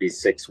supposed to be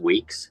 6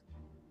 weeks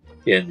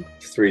in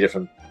 3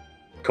 different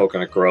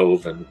Coconut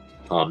Grove and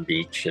Palm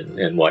Beach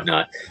and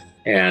whatnot.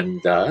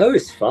 And it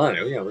was fun.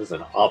 It was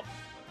an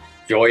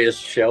joyous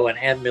show. And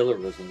Ann Miller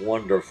was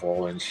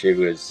wonderful. And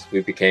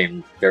we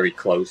became very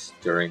close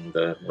during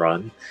the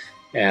run.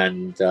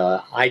 And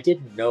I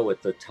didn't know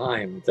at the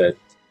time that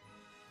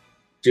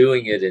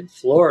doing it in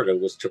Florida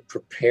was to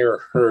prepare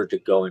her to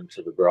go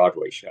into the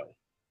Broadway show.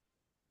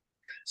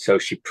 So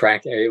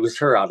it was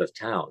her out of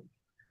town.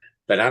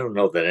 But I don't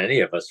know that any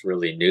of us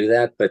really knew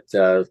that. But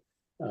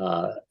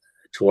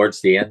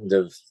towards the end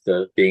of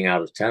being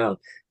out of town,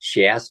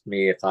 she asked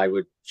me if I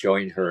would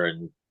join her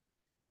in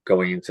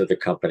going into the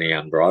company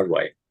on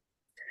Broadway.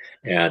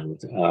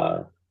 And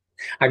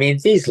I mean,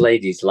 these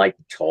ladies like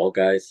tall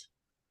guys.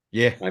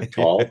 Yeah. I'm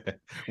tall.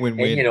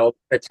 Win-win. And,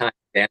 the time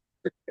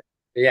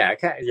yeah,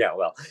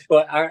 well,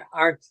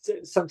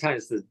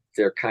 sometimes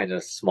they're kind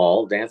of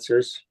small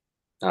dancers,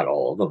 not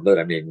all of them, but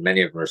I mean,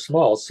 many of them are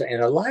small.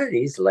 And a lot of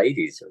these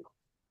ladies are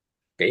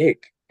big.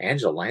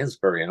 Angela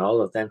Lansbury and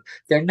all of them,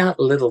 they're not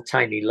little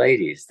tiny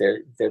ladies.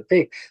 They're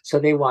big. So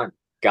they want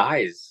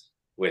guys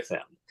with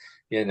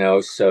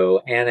them, So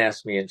Anne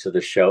asked me into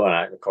the show,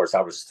 and of course I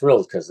was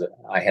thrilled because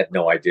I had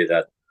no idea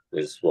that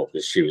was what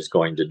she was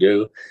going to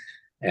do.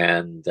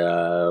 And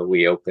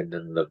we opened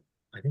in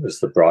I think it was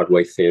the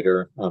Broadway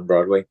Theater on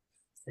Broadway,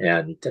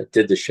 and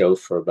did the show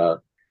for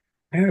about,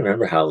 I don't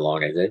remember how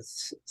long I did,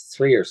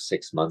 3 or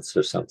 6 months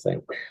or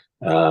something.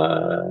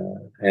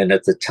 And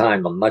at the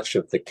time, much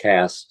of the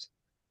cast,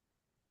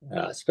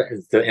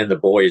 in the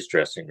boys'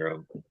 dressing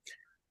room,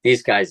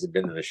 these guys had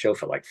been in the show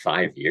for like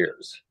 5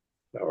 years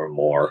or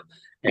more,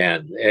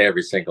 and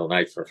every single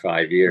night for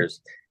 5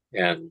 years.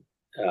 And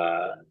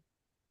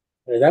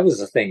that was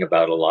the thing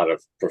about a lot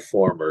of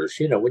performers.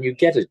 When you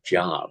get a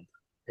job,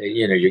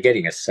 you're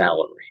getting a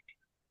salary.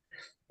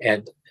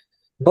 And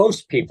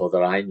most people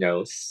that I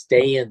know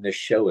stay in the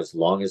show as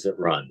long as it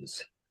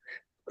runs.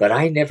 But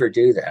I never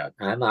do that.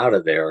 I'm out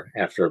of there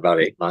after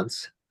about 8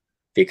 months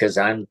because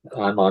I'm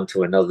on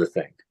to another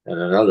thing and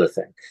another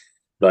thing.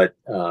 But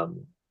I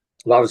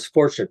was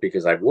fortunate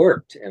because I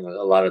worked, and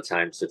a lot of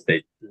times if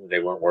they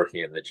weren't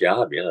working in the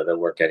job, they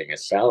weren't getting a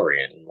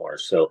salary anymore.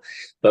 So,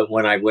 but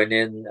when I went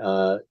in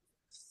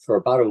for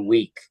about a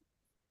week,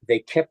 they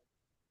kept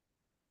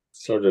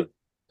sort of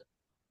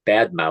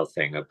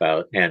bad-mouthing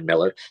about Ann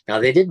Miller. Now,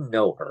 they didn't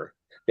know her.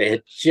 They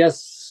had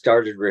just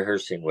started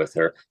rehearsing with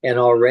her, and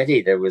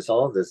already there was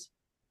all this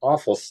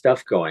awful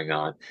stuff going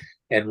on.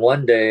 And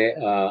one day,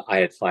 I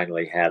had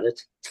finally had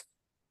it.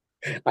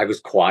 I was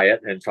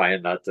quiet and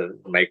trying not to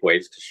make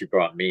waves because she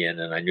brought me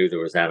in, and I knew there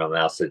was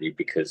animosity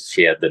because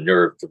she had the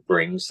nerve to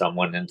bring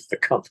someone into the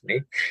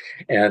company.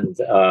 And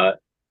I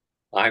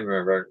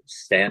remember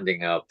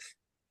standing up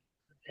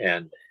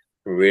and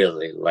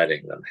really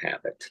letting them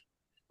have it.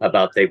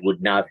 About they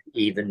would not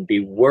even be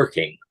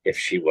working if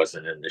she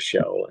wasn't in the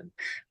show. And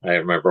I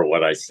remember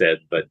what I said,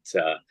 but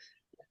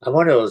I'm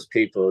one of those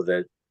people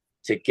that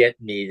to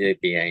get me to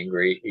be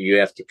angry, you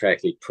have to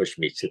practically push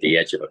me to the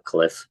edge of a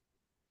cliff.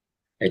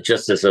 And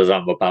just as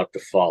I'm about to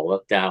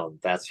fall down,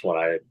 that's when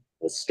I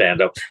will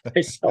stand up for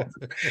myself.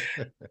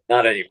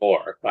 Not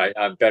anymore.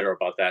 I'm better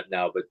about that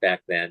now, but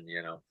back then,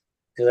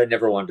 because I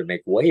never wanted to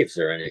make waves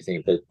or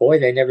anything. But boy,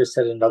 they never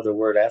said another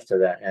word after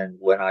that. And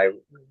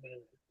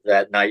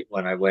that night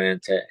when I went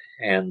into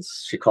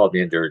Anne's, she called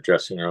me into her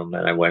dressing room,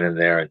 and I went in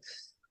there, and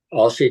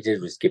all she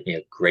did was give me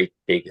a great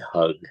big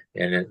hug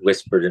and it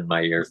whispered in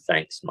my ear,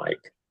 "Thanks,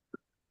 Mike."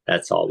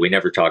 That's all. We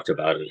never talked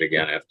about it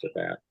again after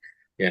that,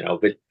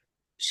 but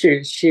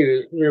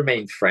she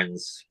remained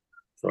friends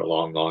for a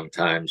long, long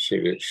time. She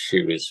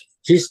used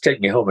to take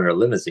me home in her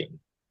limousine.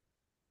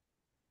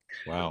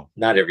 Wow.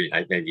 Not every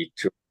night, maybe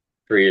two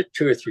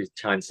or three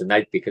times a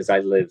night, because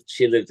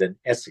she lived in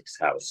Essex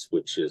House,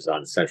 which is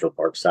on Central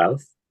Park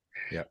South.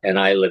 Yeah. And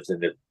I lived in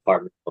the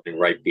apartment building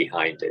right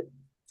behind it.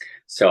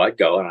 So I'd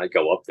go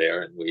up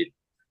there and we'd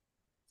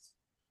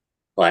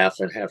laugh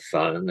and have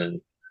fun.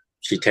 And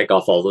she'd take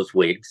off all those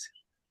wigs.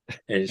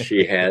 And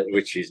she had,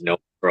 which she's known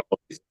for all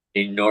these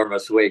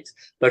enormous wigs,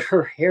 but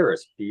her hair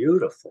is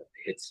beautiful.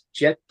 It's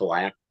jet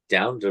black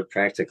down to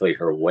practically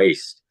her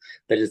waist,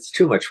 but it's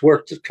too much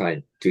work to try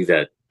and do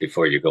that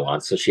before you go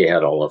on. So she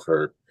had all of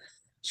her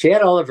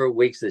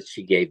wigs that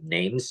she gave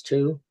names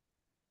to.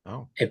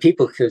 Oh. And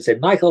people could say,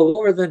 "Michael,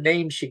 what were the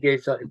names she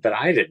gave to?" But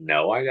I didn't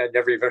know. I had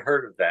never even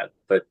heard of that.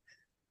 But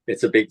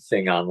it's a big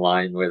thing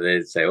online where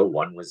they say, "Oh,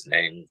 one was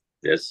named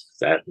this,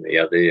 that, and the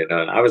other,"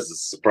 and I was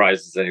as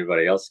surprised as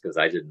anybody else because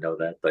I didn't know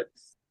that. But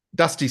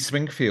Dusty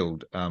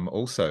Springfield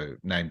also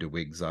named her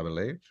wigs, I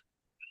believe.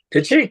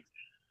 Did she?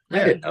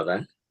 Yeah. I didn't know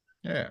that.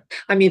 Yeah.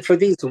 I mean, for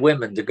these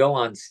women to go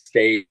on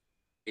stage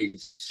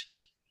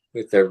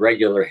with their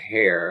regular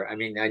hair. I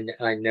mean,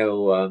 I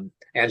know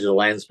Angela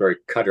Lansbury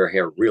cut her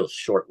hair real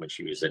short when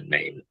she was in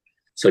Maine,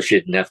 so she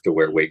didn't have to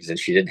wear wigs, and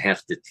she didn't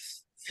have to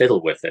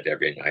fiddle with it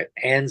every night.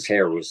 Anne's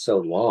hair was so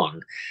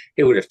long,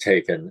 it would have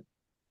taken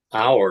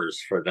hours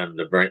for them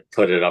to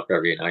put it up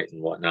every night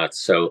and whatnot.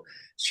 So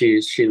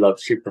she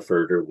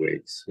preferred her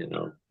wigs, you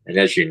know. And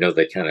as you know,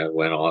 they kind of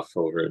went off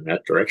over in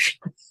that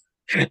direction.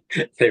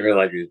 They were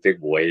like these big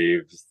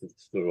waves that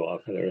flew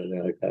off and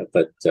everything like that.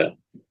 But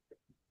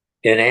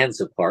in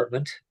Anne's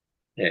apartment,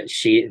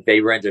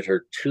 they rented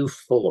her 2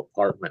 full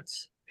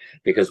apartments,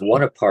 because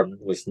one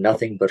apartment was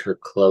nothing but her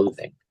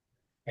clothing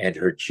and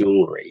her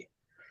jewelry.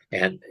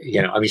 And,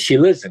 you know, I mean, she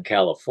lives in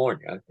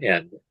California,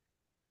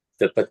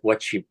 but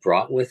what she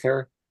brought with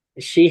her,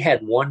 she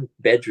had one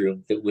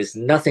bedroom that was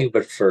nothing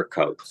but fur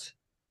coats.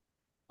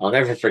 I'll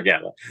never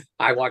forget it.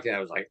 I walked in, I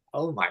was like,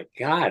 oh my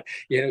God.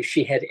 You know,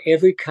 she had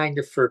every kind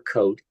of fur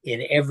coat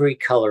in every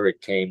color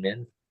it came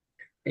in,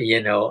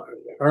 you know,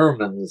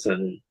 ermines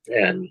and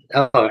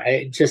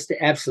just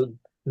absolute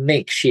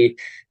mink. She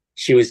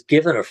was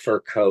given a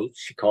fur coat.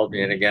 She called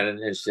me in again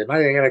and she said,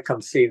 I gotta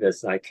come see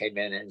this. And I came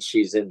in and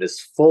she's in this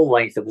full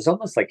length. It was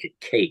almost like a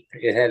cape.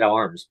 It had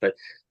arms, but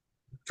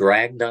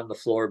dragged on the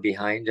floor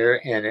behind her,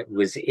 and it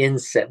was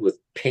inset with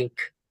pink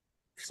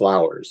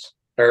flowers.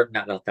 Or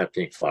not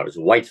pink flowers,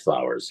 white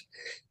flowers,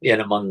 in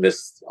among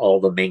all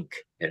the mink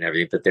and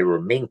everything, but they were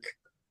mink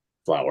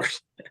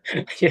flowers,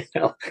 you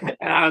know. And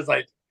I was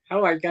like,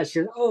 oh my gosh,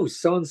 oh,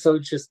 so and so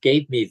just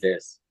gave me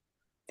this,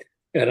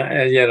 and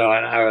I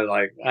was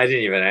like, I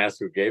didn't even ask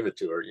who gave it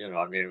to her, you know.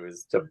 I mean, it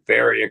was a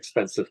very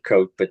expensive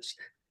coat, but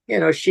you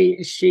know,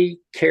 she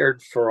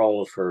cared for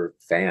all of her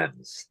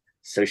fans,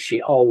 so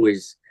she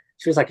was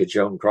like a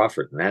Joan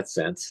Crawford in that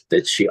sense,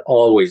 that she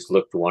always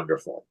looked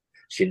wonderful.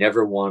 She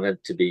never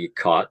wanted to be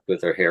caught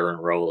with her hair in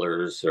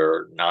rollers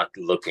or not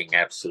looking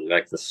absolutely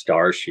like the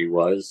star she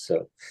was.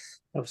 So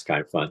that was kind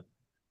of fun.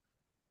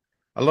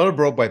 A lot of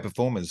Broadway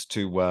performers,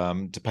 to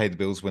pay the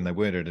bills when they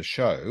weren't at a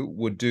show,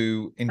 would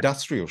do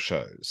industrial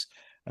shows.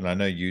 And I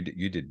know you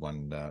did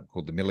one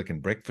called the Milliken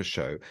Breakfast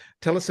Show.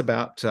 Tell us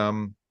about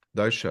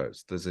those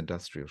shows, those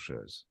industrial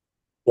shows.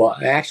 Well,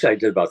 actually, I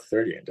did about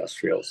 30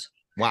 industrials.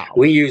 Wow.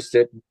 We used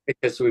it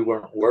because we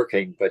weren't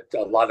working, but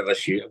a lot of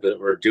us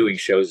were doing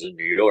shows in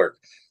New York.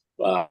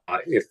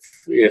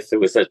 If there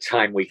was a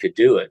time we could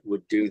do it,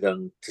 would do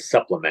them to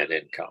supplement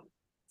income,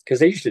 because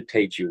they usually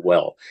paid you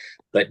well,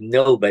 but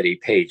nobody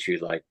paid you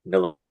like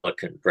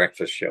Milliken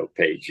Breakfast Show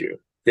paid you.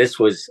 This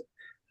was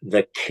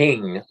the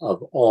king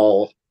of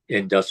all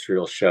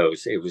industrial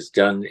shows. It was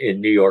done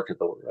in New York at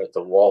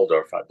the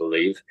Waldorf, I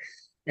believe,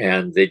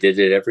 and they did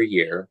it every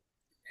year.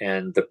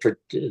 And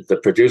the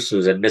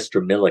producers and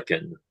Mr.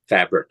 Milliken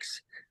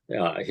Fabrics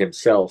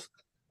himself,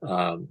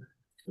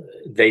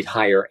 they'd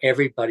hire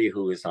everybody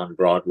who was on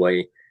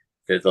Broadway,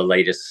 the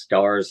latest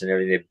stars and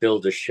everything. They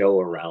build a show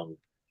around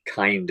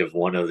kind of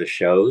one of the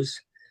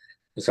shows.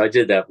 So I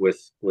did that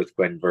with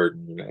Gwen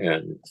Verdon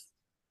and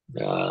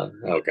a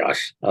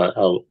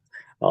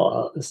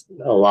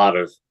lot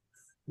of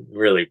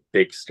really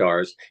big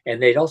stars.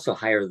 And they'd also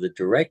hire the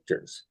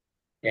directors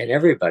and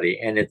everybody.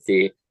 And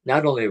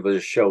not only was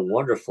the show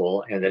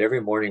wonderful, and that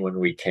every morning when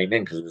we came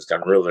in, because it was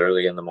done real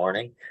early in the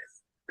morning,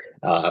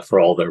 for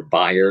all their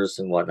buyers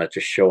and whatnot, to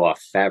show off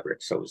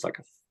fabric. So it was like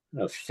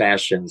a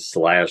fashion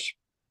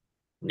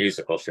 /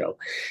 musical show.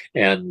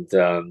 And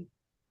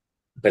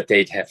but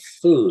they'd have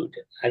food.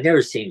 I've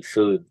never seen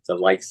food the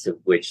likes of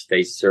which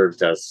they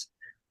served us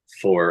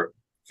for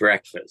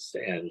breakfast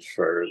and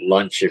for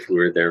lunch if we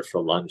were there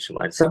for lunch.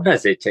 And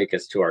sometimes they'd take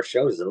us to our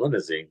shows in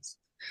limousines.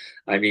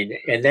 I mean,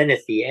 and then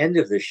at the end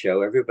of the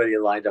show, everybody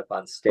lined up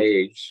on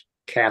stage,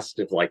 cast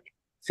of like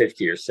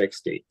 50 or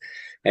 60,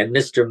 and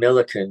Mr.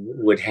 Milliken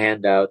would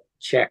hand out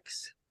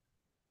checks,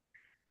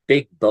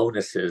 big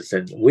bonuses.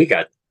 And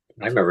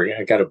I remember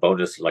I got a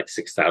bonus of like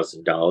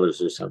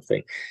 $6,000 or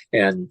something.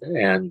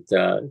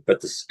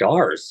 But the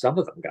stars, some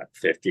of them got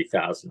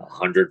 $50,000,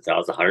 $100,000,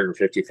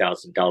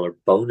 $150,000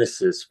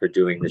 bonuses for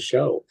doing the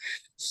show.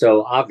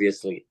 So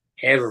obviously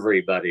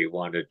everybody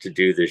wanted to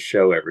do this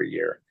show every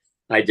year.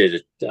 I did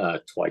it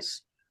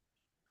twice.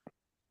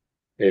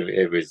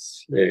 It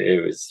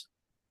was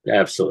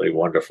absolutely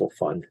wonderful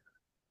fun.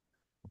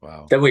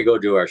 Wow. Then we go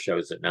do our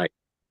shows at night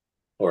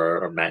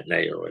or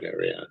matinee or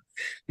whatever. Yeah,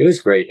 it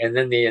was great. And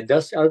then the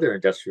other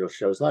industrial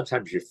shows, a lot of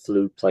times you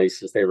flew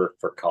places. They were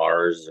for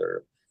cars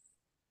or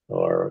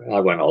I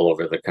went all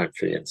over the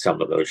country in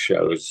some of those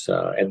shows.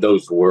 And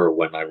those were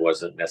when I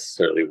wasn't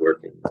necessarily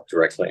working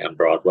directly on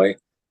Broadway,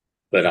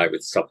 but I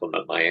would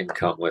supplement my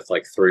income with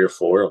like 3 or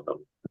 4 of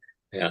them.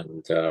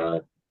 And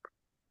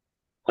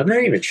I'm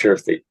not even sure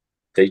if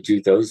they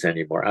do those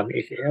anymore. I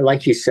mean,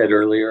 like you said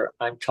earlier,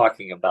 I'm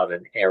talking about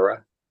an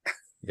era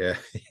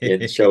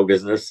in show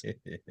business.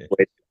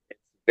 It's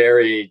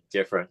very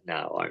different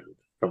now,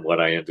 from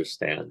what I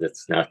understand.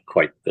 It's not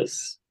quite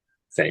this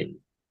same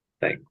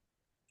thing.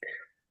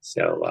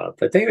 So,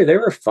 but they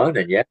were fun,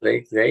 and yet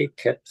they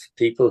kept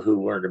people who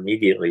weren't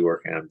immediately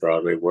working on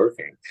Broadway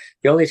working.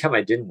 The only time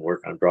I didn't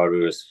work on Broadway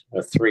was a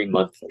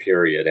 3-month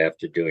period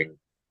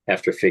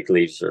after Fig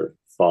Leaves Are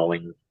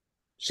Falling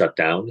shut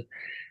down,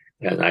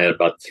 and I had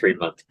about a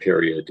 3-month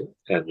period,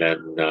 and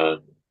then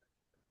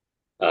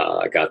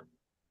I got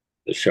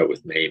the show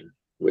with Mame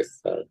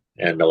with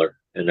Ann Miller,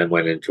 and then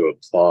went into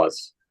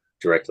Applause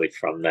directly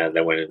from that.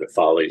 Then went into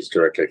Follies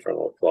directly from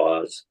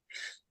Applause,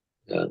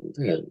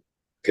 and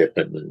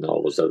Pippin and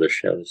all those other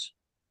shows.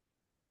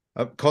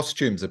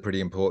 Costumes are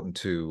pretty important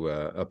to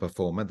a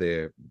performer.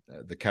 They're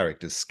the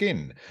character's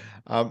skin.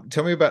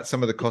 Tell me about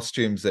some of the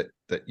costumes that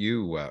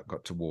you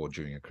got to wear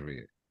during your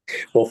career.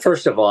 Well,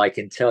 first of all, I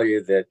can tell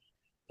you that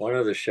one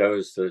of the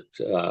shows that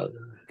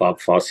Bob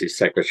Fosse's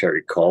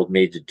secretary called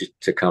me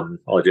to come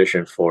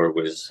audition for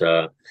was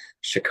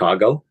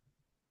Chicago.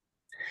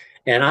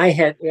 And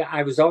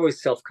I was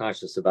always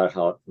self-conscious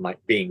about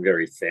being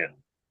very thin.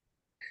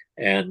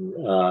 And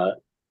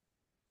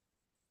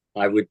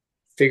I would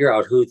figure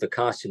out who the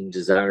costume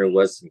designer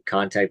was and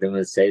contact them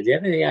and say, do you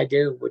have any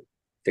idea what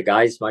the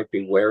guys might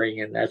be wearing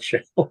in that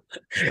show?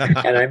 And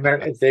I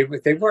remember they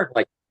weren't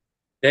like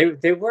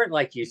they weren't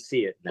like you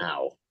see it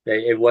now.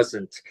 It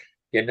wasn't,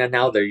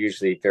 now they're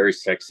usually very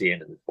sexy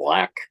and in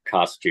black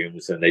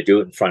costumes, and they do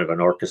it in front of an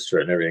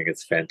orchestra and everything.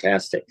 It's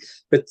fantastic.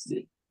 But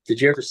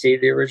did you ever see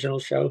the original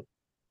show?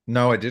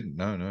 No, I didn't.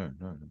 No.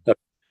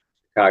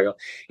 Chicago.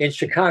 In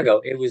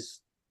Chicago, it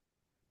was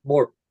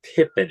more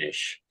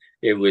Pippinish.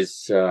 It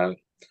was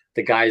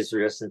the guys were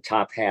dressed in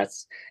top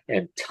hats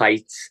and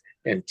tights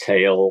and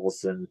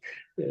tails, and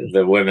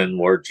the women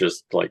were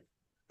just like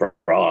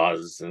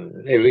bras,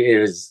 and it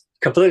was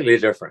completely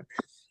different.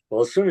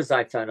 Well, as soon as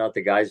I found out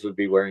the guys would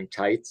be wearing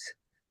tights,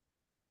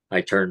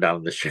 I turned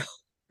down the show.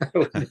 I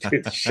wouldn't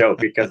do the show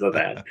because of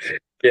that.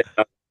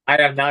 I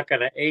am not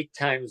going to 8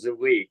 times a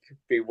week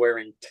be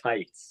wearing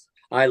tights.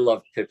 I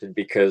love Pippin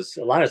because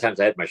a lot of times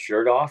I had my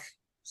shirt off,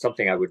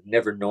 something I would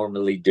never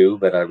normally do,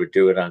 but I would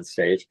do it on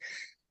stage.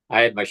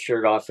 I had my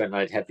shirt off and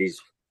I'd have these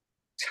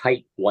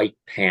tight white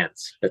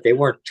pants, but they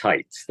weren't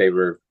tights. They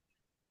were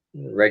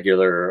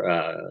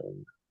regular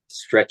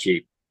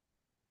stretchy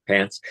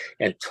pants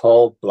and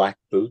tall black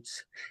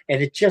boots.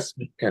 And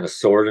and a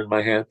sword in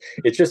my hand.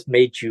 It just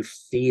made you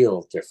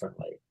feel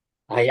differently.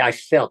 I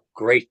felt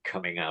great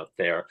coming out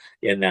there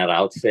in that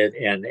outfit,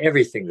 and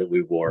everything that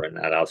we wore in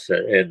that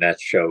outfit in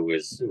that show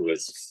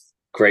was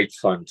great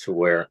fun to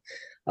wear.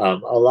 A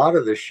lot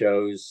of the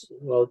shows,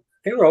 well,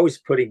 they were always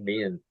putting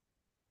me in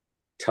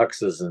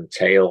tuxes and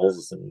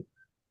tails and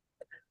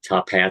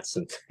top hats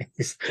and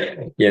things,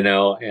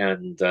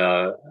 and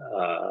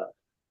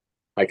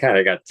I kind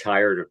of got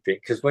tired of being,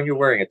 because when you're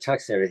wearing a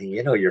tux and everything,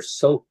 you're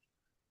so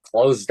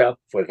closed up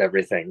with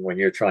everything when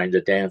you're trying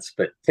to dance.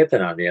 But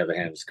Pippin, on the other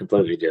hand, is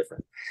completely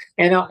different.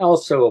 And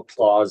also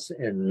Applause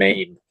and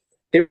Mame.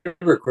 They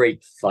were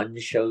great fun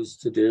shows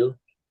to do.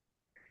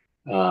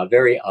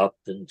 Very up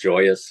and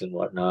joyous and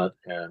whatnot.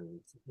 And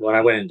when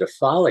I went into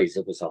Follies,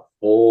 it was a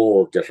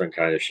whole different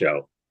kind of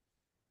show,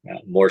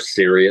 more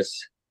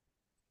serious.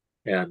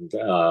 And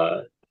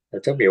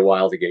it took me a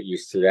while to get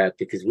used to that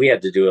because we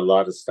had to do a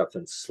lot of stuff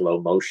in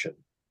slow motion.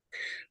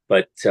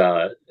 But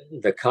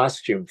the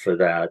costume for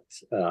that,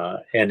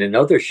 and in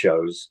other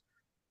shows,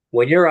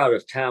 when you're out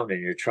of town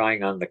and you're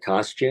trying on the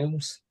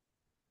costumes,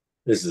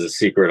 this is a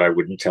secret I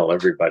wouldn't tell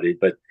everybody,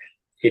 but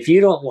if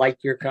you don't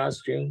like your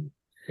costume,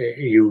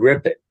 you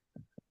rip it.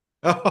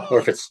 Or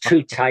if it's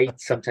too tight,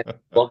 sometimes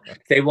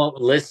they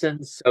won't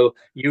listen, so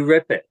you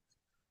rip it.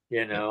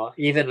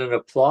 Even in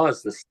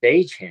Applause, the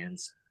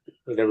stagehands,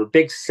 there were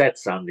big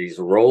sets on these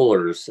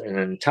rollers, and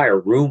an entire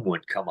room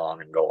would come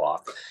on and go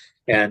off.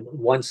 And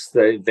once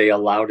they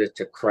allowed it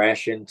to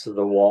crash into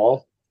the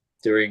wall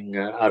during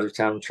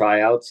out-of-town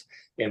tryouts,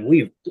 and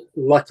we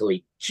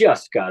luckily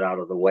just got out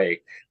of the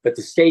way. But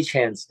the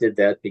stagehands did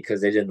that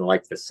because they didn't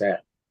like the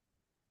set.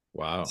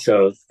 Wow.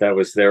 So that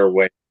was their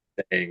way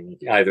of saying,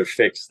 either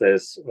fix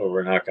this or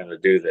we're not going to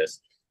do this.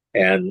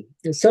 And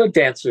so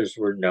dancers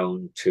were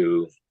known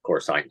to, of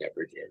course I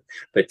never did,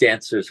 but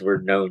dancers were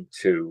known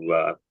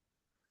to,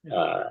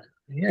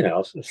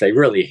 if they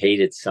really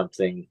hated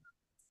something,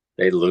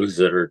 they lose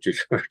it or do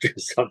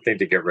something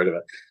to get rid of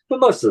it.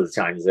 But most of the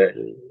times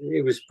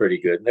it was pretty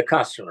good. And the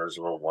costumers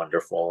were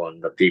wonderful,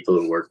 and the people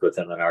who worked with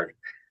them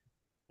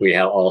we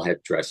all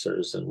had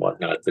dressers and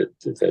whatnot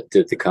that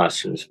did the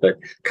costumes. But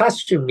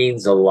costume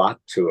means a lot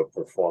to a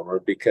performer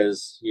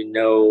because,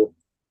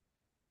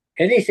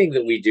 anything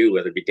that we do,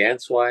 whether it be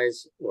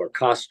dance-wise or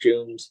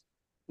costumes,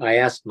 I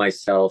asked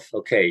myself,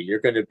 okay, you're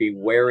going to be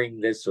wearing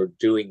this or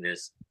doing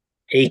this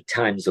 8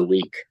 times a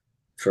week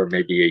for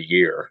maybe a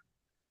year.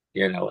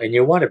 And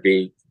you want to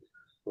be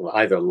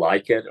either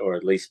like it or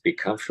at least be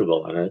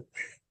comfortable in it.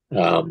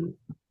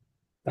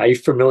 Are you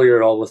familiar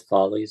at all with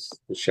Follies,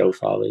 the show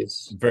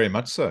Follies? Very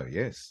much so,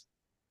 yes.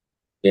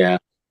 Yeah.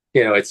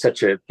 It's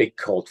such a big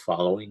cult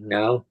following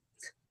now.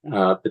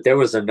 But there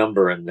was a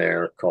number in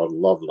there called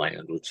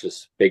Loveland, which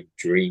is a big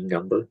dream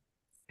number.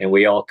 And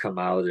we all come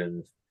out,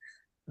 and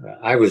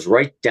I was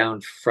right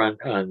down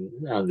front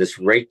on this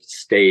raked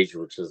stage,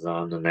 which is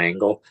on an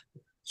angle,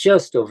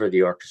 just over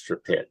the orchestra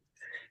pit.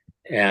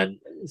 And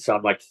so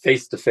I'm like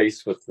face to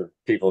face with the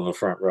people in the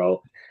front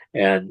row.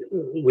 And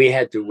we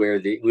had to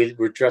we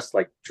were dressed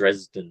like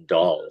Dresden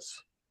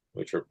dolls,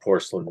 which are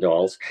porcelain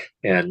dolls.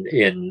 And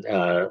in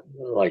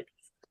like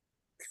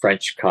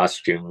French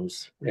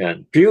costumes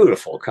and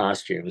beautiful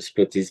costumes,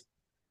 but these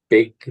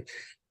big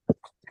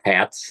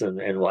hats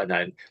and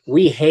whatnot.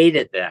 We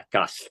hated that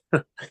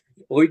costume.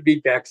 We'd be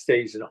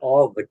backstage and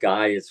all the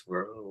guys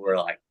were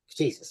like,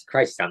 Jesus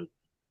Christ, I'm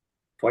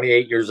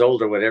 28 years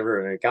old or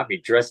whatever, and it got me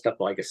dressed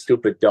up like a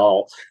stupid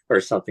doll or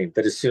something.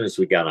 But as soon as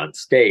we got on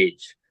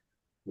stage,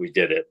 we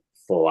did it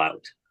full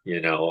out,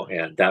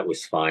 and that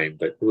was fine.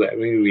 But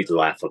we'd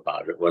laugh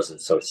about it. It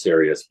wasn't so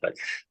serious. But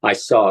I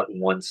saw it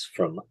once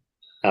from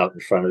out in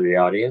front of the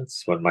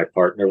audience when my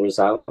partner was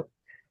out,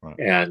 right.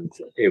 And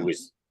it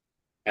was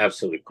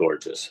absolutely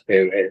gorgeous.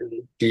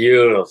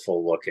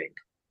 Beautiful looking.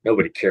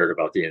 Nobody cared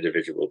about the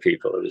individual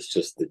people. It was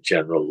just the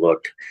general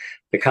look.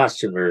 The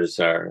costumers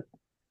are,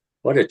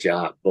 what a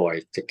job,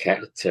 boy,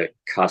 to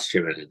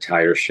costume an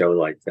entire show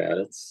like that.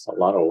 It's a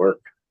lot of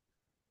work.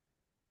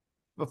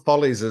 The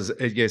Follies,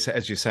 yes,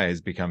 as you say,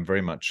 has become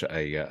very much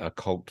a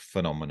cult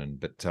phenomenon,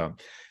 but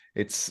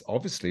it's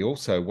obviously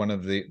also one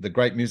of the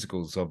great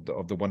musicals of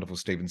the wonderful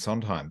Stephen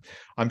Sondheim.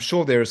 I'm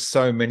sure there are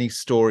so many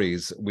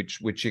stories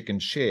which you can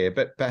share,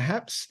 but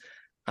perhaps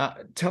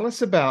tell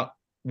us about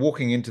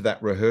walking into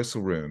that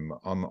rehearsal room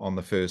on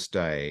the first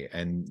day,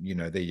 and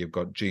there you've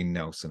got Gene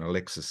Nelson,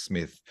 Alexis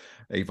Smith,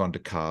 Yvonne De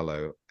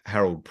Carlo,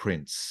 Harold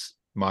Prince,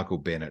 Michael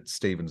Bennett,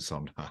 Stephen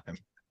Sondheim.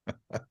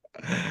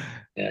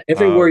 Yeah,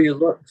 everywhere you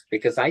looked,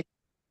 because I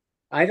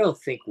don't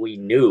think we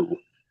knew.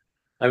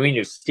 I mean, we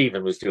knew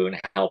Stephen was doing,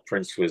 Hal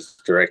Prince was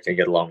directing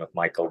it along with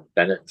Michael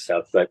Bennett and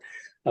stuff, but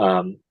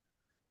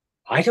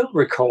I don't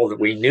recall that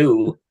we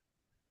knew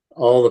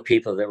all the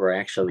people that were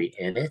actually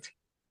in it.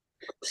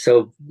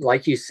 So,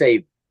 like you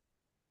say,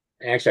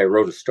 actually, I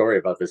wrote a story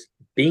about this.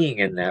 Being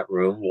in that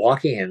room,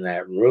 walking in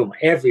that room,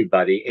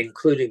 everybody,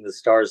 including the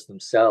stars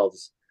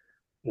themselves,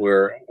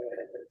 were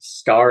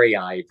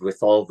starry-eyed with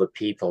all the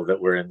people that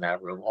were in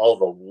that room, all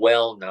the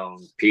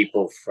well-known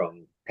people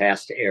from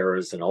past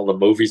eras and all the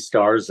movie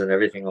stars and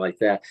everything like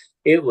that.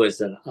 It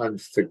was an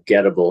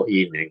unforgettable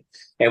evening.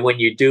 And when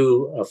you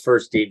do a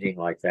first evening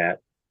like that,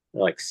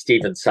 like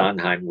Stephen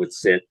Sondheim would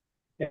sit,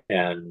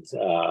 and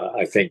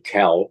I think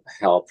Hal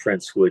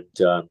Prince would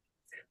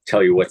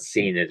tell you what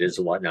scene it is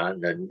and whatnot,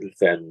 and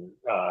then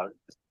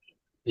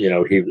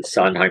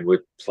Sondheim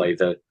would play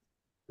the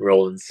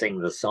role and sing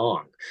the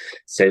song,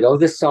 say, oh,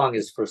 this song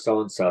is for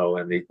so and so,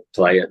 and they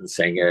play it and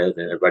sing it,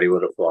 and everybody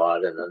would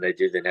applaud, and then they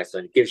do the next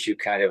one. It gives you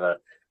kind of a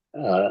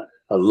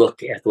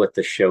look at what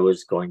the show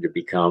is going to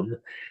become.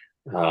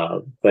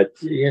 But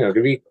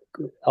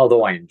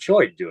although I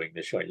enjoyed doing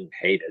the show, I didn't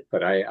hate it,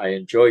 but I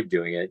enjoyed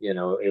doing it.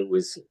 It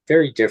was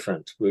very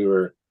different.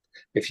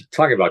 If you're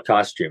talking about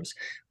costumes,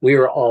 we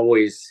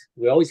always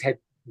had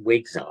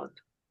wigs on,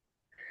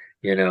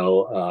 in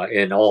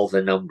all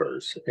the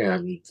numbers.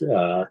 And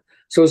so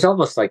it was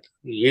almost like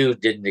you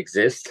didn't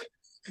exist.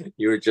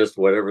 You were just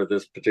whatever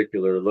this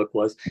particular look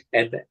was.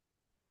 And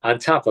on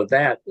top of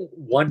that,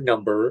 one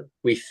number,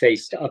 we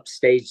faced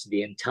upstage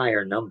the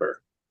entire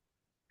number.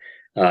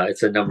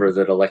 It's a number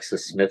that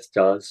Alexis Smith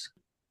does.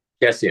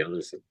 Jesse and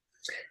Lucy.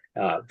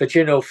 But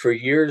for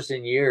years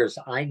and years,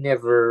 I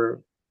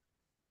never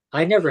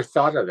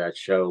thought of that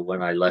show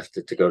when I left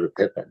it to go to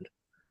Pippin.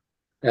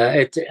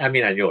 I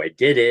knew I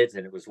did it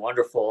and it was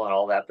wonderful and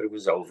all that, but it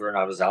was over and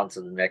I was on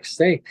to the next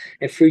thing.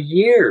 And for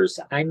years,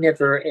 I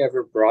never,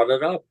 ever brought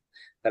it up.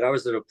 And I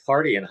was at a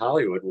party in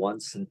Hollywood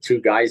once, and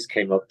two guys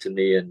came up to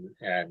me, and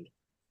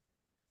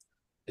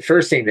the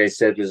first thing they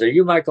said was, "Are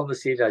you Michael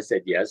Misita?" I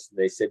said, "Yes."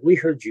 They said, "We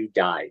heard you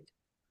died."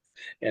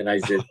 And I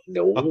said,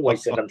 "No." I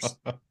said, "I'm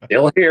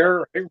still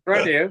here in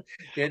front of you.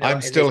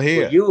 I'm still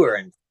here. Well, you were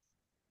in.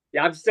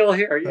 Yeah, I'm still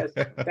here. Yes,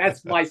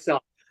 that's my song.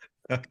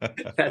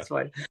 That's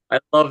why I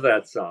love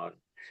that song.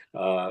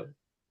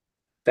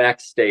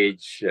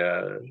 Backstage,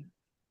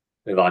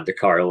 Yvonne De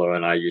Carlo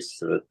and I used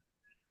to,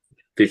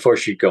 before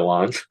she'd go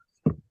on,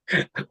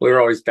 we were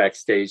always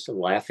backstage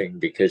laughing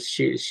because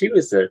she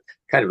was a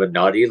kind of a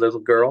naughty little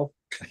girl.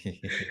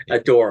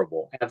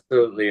 Adorable,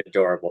 absolutely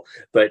adorable.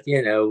 But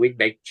we'd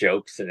make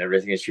jokes and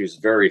everything, and she was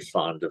very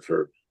fond of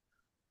her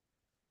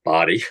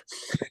body.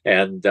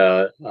 And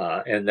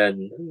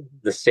then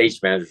the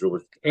stage manager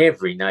would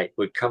every night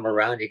would come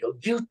around and he'd go,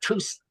 "You two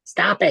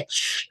stop it,"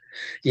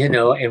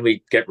 and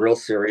we'd get real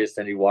serious.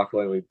 Then he'd walk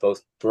away and we'd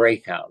both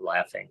break out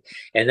laughing.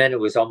 And then it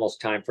was almost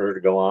time for her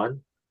to go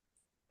on,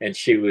 and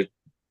she would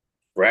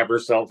grab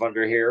herself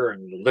under here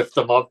and lift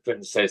them up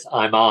and says,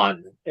 "I'm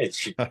on," and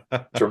she'd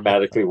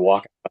dramatically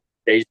walk on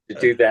stage to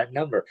do that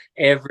number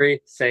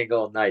every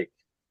single night.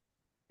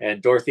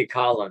 And Dorothy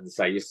Collins,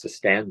 I used to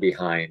stand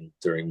behind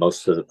during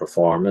most of the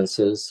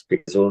performances,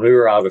 because when we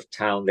were out of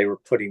town, they were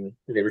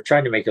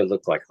trying to make her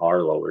look like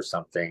Harlow or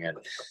something, and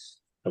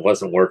it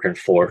wasn't working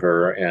for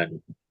her.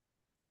 And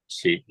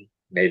she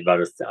made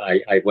about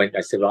I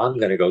said, "Well, I'm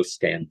going to go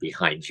stand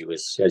behind you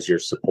as your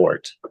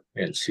support."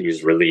 And she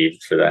was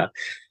relieved for that.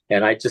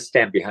 And I just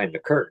stand behind the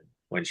curtain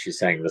when she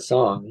sang the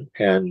song.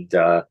 And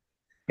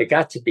it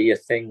got to be a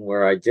thing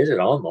where I did it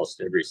almost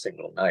every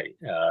single night,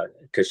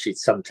 because she'd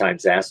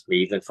sometimes ask me,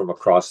 even from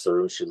across the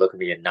room, she'd look at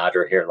me and nod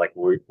her hair like,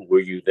 were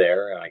you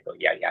there? And I go,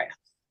 yeah.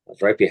 I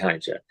was right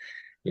behind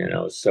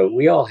you, So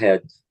we all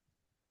had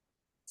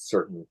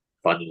certain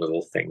fun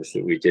little things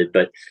that we did,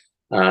 but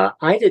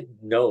I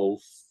didn't know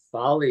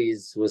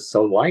Follies was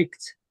so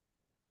liked.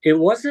 It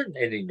wasn't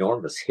an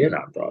enormous hit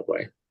on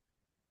Broadway.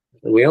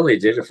 We only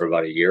did it for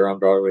about a year on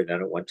Broadway,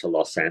 then it went to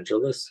Los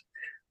Angeles.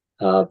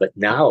 But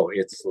now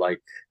it's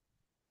like,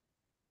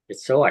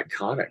 it's so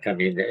iconic. I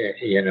mean,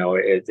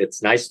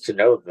 it's nice to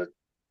know that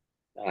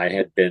I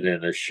had been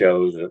in a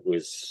show that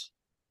was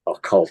a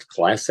cult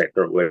classic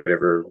or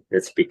whatever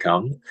it's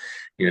become,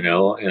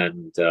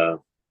 and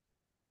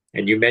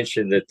you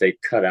mentioned that they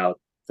cut out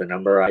the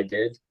number I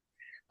did.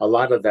 A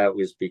lot of that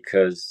was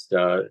because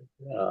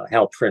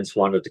Hal Prince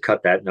wanted to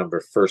cut that number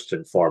first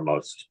and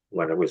foremost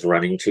when it was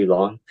running too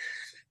long.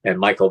 And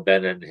Michael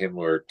Bennett and him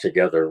were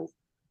together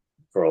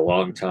for a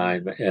long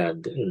time.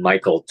 And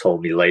Michael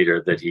told me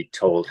later that he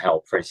told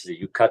Hal Prince that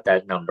you cut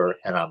that number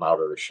and I'm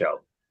out of the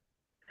show.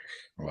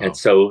 Wow. And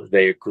so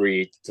they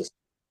agreed to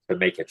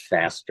make it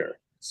faster.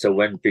 So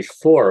when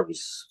before it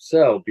was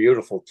so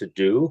beautiful to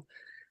do,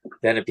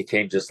 then it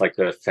became just like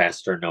a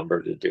faster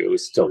number to do. It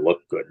still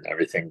looked good and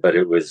everything, but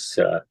it was,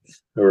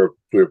 we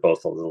were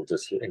both a little,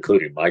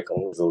 including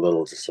Michael, was a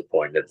little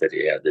disappointed that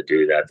he had to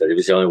do that, that it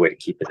was the only way to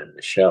keep it in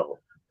the show.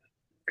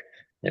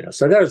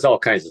 So there's all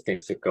kinds of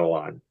things that go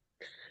on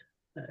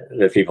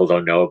that people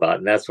don't know about.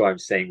 And that's why I'm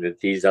saying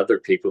that these other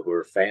people who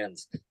are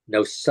fans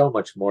know so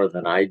much more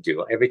than I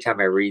do. Every time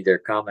I read their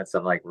comments,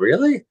 I'm like,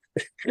 really?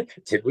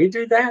 Did we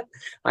do that?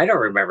 I don't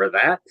remember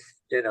that,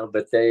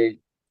 but they're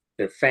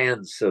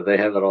fans, so they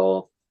have it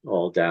all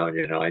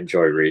down. I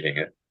enjoy reading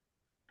it.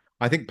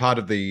 I think part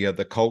of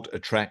the cult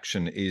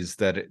attraction is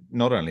that it,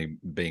 not only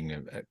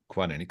being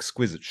quite an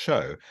exquisite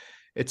show,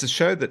 it's a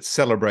show that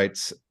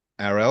celebrates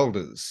our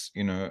elders.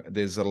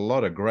 There's a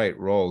lot of great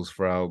roles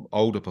for our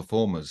older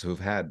performers who've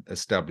had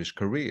established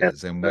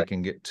careers, and we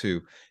can get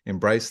to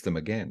embrace them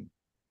again.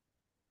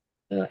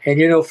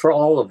 And for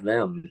all of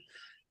them,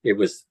 it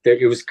was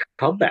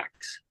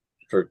comebacks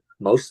for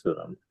most of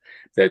them.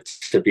 That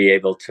to be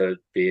able to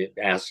be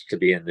asked to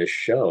be in this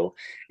show.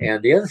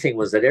 And the other thing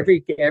was that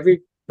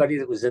everybody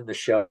that was in the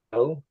show,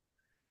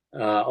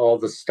 all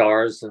the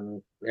stars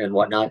and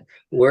whatnot,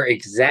 were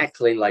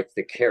exactly like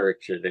the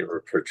character they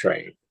were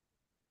portraying.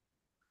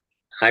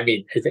 I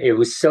mean, it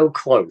was so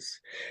close.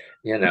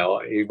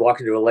 You walk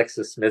into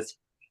Alexis Smith's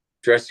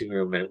dressing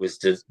room and it was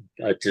just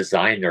a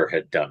designer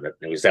had done it.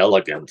 It was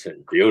elegant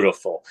and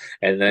beautiful.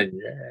 And then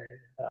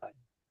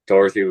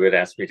Dorothy would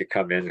ask me to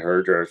come in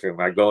her dressing room.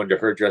 I go into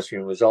her dressing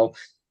room, it was all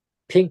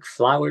pink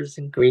flowers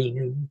and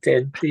green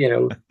and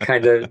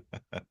kind of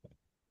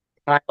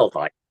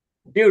childlike,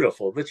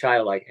 beautiful, the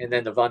childlike. And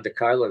then Yvonne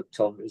DiCarlo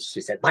told me,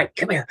 she said, Mike,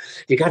 come here,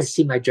 you got to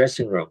see my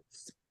dressing room,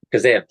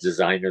 because they have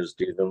designers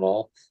do them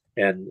all.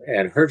 And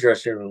her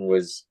dressing room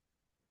was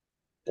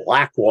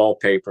black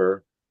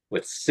wallpaper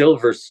with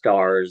silver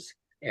stars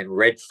and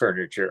red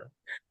furniture.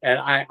 And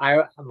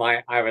I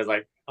was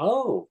like,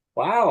 oh,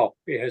 wow.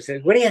 I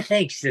said, what do you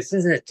think? She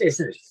said,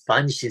 isn't it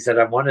fun? She said,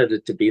 I wanted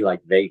it to be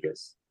like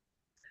Vegas.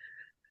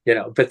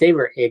 But they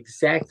were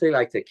exactly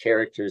like the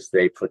characters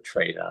they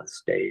portrayed on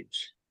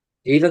stage.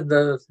 Even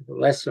the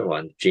lesser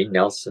one, Gene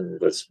Nelson,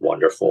 was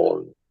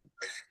wonderful.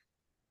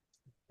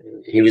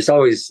 He was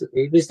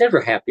never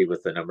happy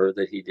with the number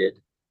that he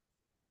did.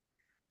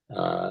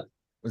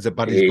 Was it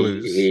Buddy's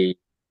Blues?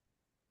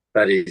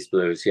 Buddy's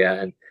Blues, yeah.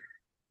 And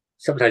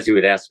sometimes he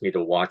would ask me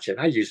to watch it.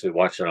 I usually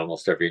watch it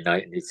almost every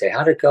night, and he'd say,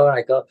 how'd it go? And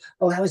I go,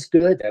 oh, that was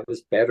good. That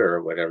was better,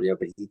 or whatever.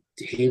 But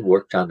he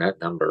worked on that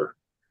number.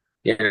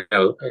 There's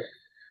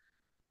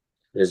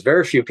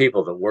very few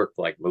people that work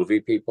like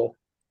movie people,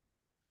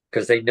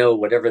 because they know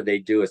whatever they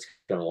do is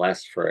going to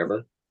last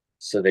forever.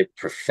 So they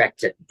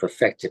perfect it.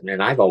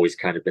 And I've always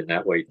kind of been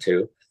that way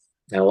too.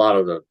 And a lot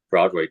of the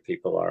Broadway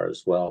people are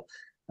as well.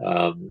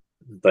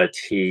 But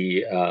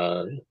we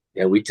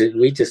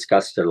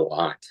discussed it a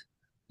lot,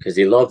 because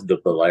he loved the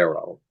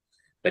Bolero.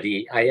 But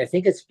I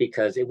think it's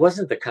because it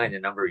wasn't the kind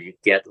of number you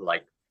get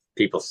like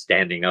people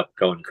standing up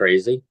going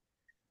crazy.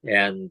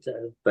 And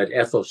but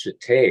Ethel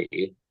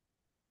Chate,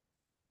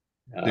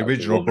 the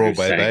original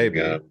Broadway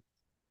baby,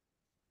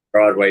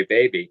 Broadway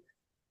baby,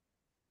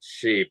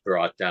 she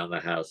brought down the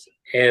house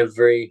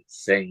every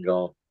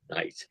single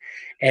night.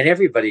 And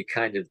everybody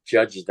kind of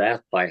judged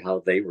that by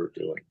how they were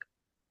doing.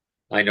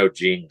 I know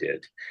Gene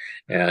did.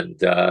 And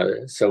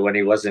so when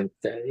he wasn't,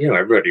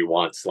 everybody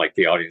wants like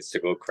the audience to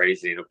go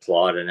crazy and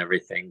applaud and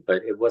everything,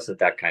 but it wasn't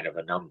that kind of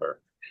a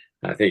number.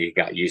 I think he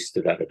got used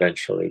to that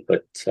eventually.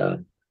 But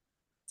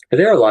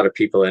there are a lot of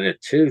people in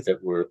it too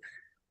that were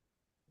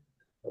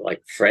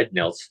like Fred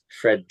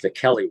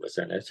Kelly was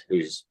in it,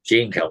 who's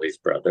Gene Kelly's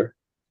brother.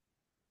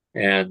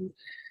 And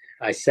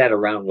I sat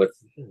around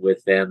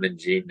with them and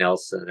Gene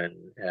Nelson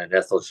and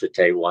Ethel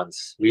Chate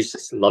once. We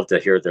used to love to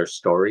hear their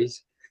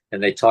stories.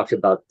 And they talked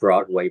about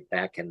Broadway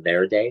back in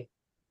their day.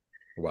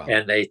 Wow.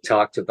 And they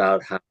talked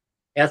about how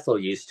Ethel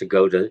used to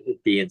go to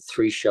be in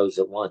 3 shows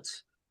at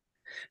once.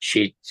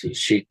 She'd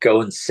go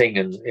and sing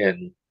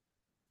in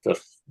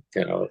the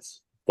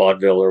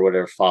vaudeville or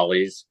whatever,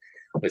 Follies,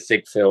 with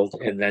Ziegfeld,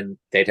 and then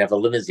they'd have a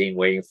limousine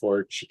waiting for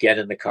her. She'd get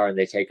in the car and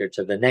they take her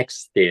to the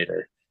next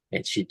theater,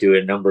 and she'd do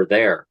a number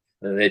there.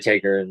 And then they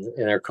take her in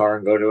her car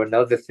and go to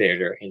another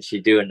theater, and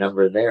she'd do a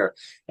number there.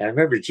 And I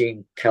remember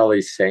Gene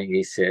Kelly saying,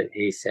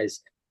 he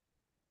says,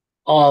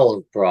 all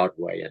of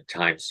Broadway and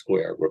Times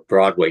Square were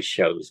Broadway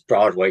shows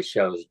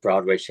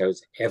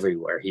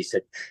everywhere. He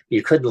said,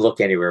 you couldn't look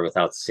anywhere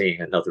without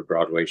seeing another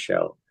Broadway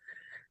show.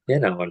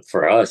 And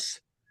for us,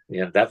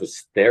 that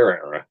was their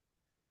era.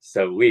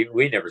 So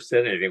we never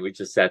said anything. We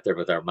just sat there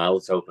with our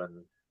mouths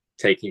open,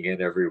 taking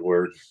in every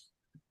word.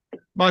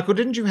 Michael,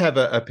 didn't you have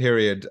a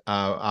period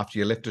after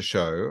you left a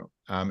show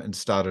and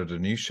started a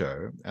new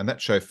show, and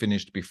that show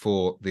finished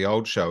before the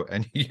old show,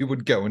 and you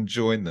would go and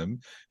join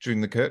them during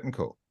the curtain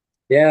call?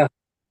 Yeah.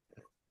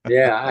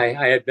 I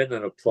had been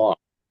in Applause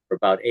for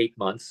about 8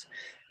 months,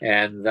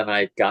 and then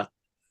I got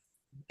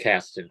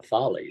cast in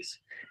Follies.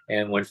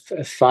 And when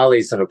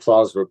Follies and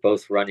Applause were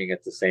both running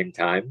at the same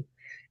time,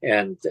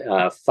 and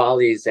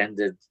Follies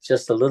ended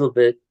just a little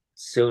bit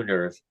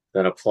sooner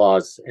than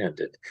Applause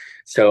ended.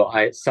 So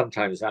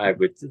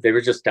they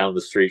were just down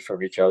the street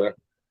from each other.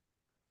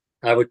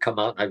 I would come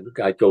out,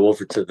 I'd go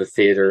over to the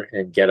theater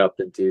and get up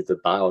and do the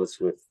bows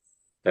with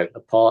the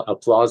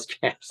Applause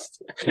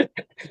cast.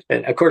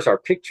 And of course, our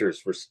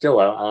pictures were still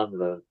on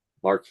the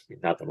marquee,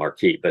 not the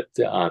marquee, but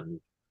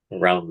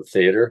around the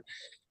theater.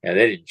 And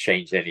they didn't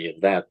change any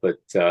of that, but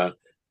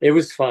it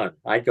was fun.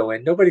 I'd go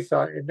in, nobody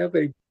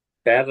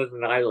batted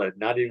an eyelid,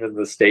 not even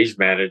the stage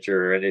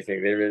manager or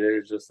anything. They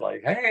were just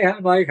like, hey, hi,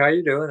 Mike, how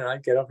you doing? And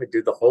I'd get up and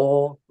do the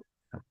whole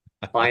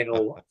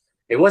final.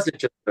 It wasn't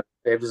just,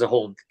 it was a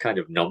whole kind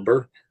of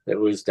number that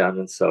was done.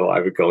 And so I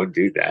would go and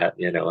do that,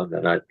 and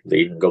then I'd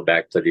leave and go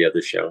back to the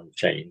other show and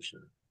change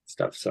and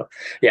stuff. So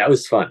yeah, it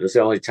was fun. It was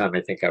the only time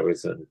I think I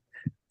was in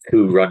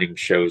 2 running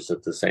shows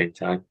at the same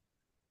time.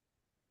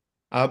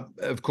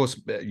 Of course,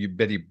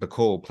 Betty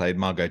Bacall played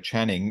Margot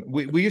Channing.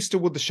 Were you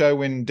still with the show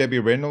when Debbie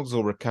Reynolds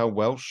or Raquel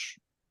Welch?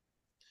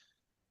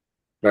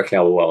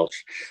 Raquel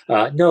Welch.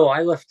 No,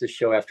 I left the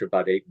show after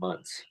about 8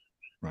 months.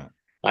 Right.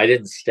 I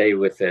didn't stay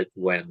with it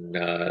when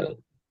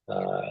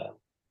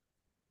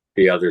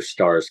the other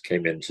stars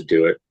came in to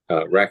do it.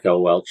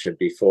 Raquel Welch, and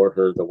before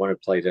her, the one who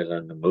played it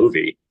in the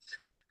movie,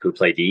 who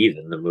played Eve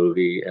in the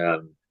movie,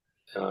 in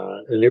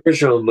the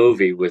original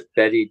movie with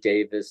Betty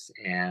Davis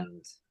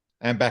and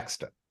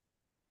Baxter.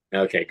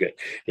 Okay, good.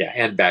 Yeah,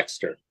 and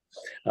Baxter.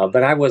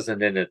 But I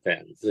wasn't in it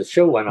then. The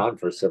show went on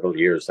for several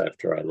years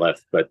after I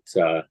left, but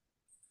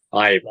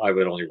I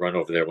would only run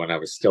over there when I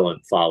was still in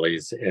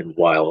Follies and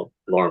while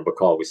Lauren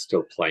Bacall was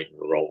still playing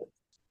the role.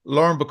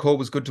 Lauren Bacall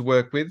was good to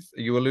work with.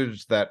 You alluded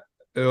to that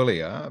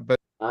earlier, but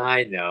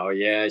I know,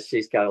 yeah,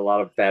 she's got a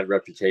lot of bad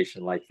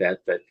reputation like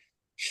that, but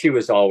she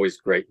was always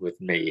great with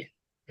me.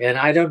 And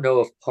I don't know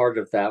if part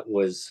of that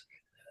was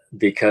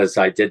because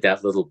I did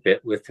that little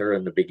bit with her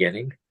in the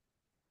beginning,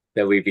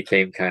 that we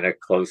became kind of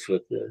close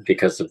with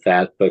because of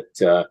that. But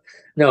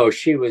no,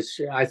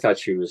 I thought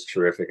she was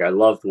terrific. I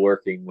loved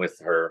working with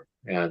her,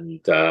 and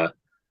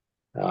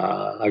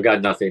I've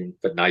got nothing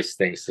but nice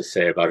things to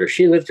say about her.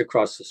 She lived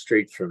across the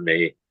street from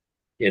me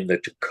in the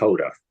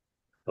Dakota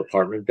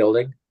apartment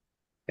building,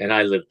 and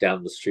I lived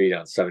down the street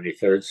on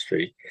 73rd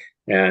Street.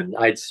 And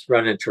I'd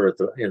run into her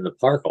in the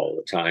park all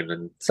the time,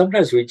 and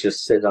sometimes we'd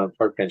just sit on a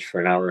park bench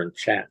for an hour and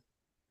chat.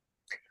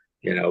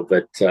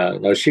 But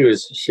no, she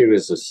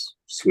was a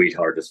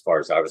sweetheart as far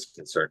as I was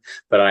concerned.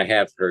 But I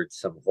have heard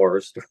some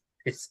horror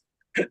stories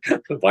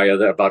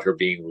about her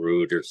being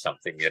rude or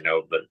something,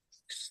 but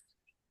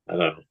I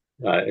don't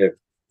know.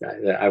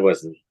 That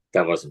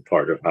wasn't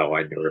part of how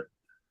I knew her.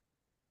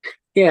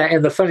 Yeah,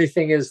 and the funny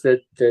thing is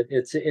that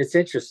it's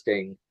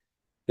interesting,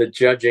 the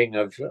judging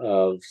of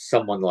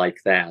someone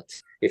like that.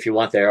 If you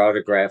want their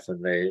autograph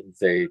and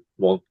they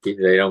don't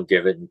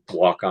give it and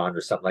walk on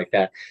or something like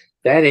that,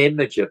 that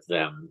image of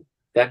them,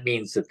 that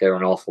means that they're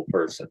an awful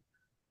person.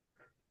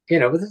 But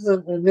there's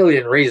a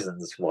million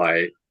reasons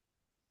why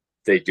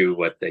they do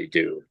what they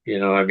do.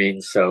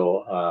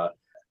 So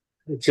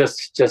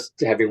just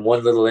having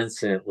one little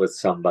incident with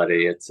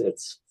somebody,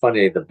 it's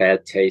funny the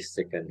bad taste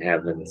it can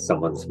have in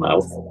someone's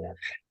mouth,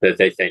 that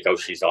they think, oh,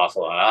 she's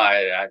awful, and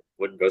I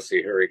wouldn't go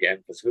see her again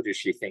because who does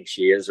she think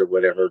she is or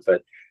whatever.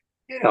 But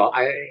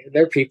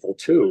they're people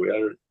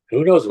too.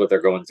 Who knows what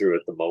they're going through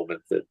at the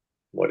moment that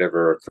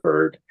whatever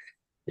occurred.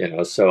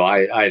 So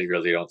I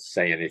really don't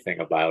say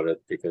anything about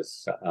it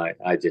because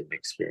I didn't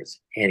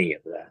experience any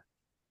of that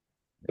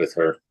with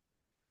her.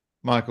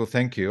 Michael,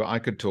 thank you. I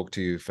could talk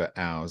to you for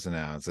hours and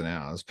hours and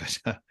hours,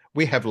 but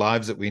we have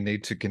lives that we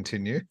need to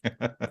continue.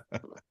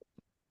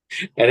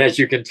 And as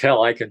you can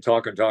tell, I can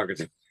talk and talk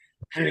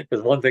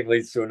because one thing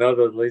leads to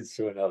another,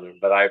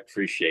 but I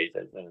appreciate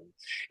it.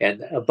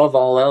 And above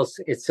all else,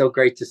 it's so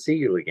great to see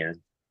you again.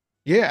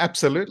 Yeah,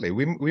 absolutely.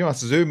 We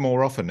must Zoom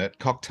more often at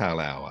cocktail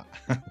hour.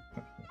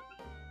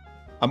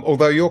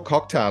 Although your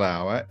cocktail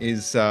hour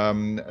is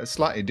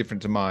slightly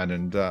different to mine,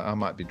 and I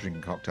might be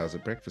drinking cocktails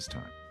at breakfast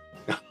time.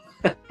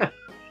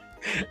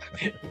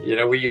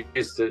 We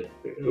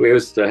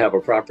used to have a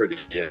property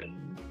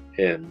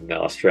in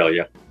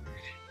Australia,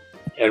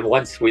 And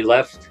once we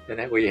left, and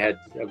then we had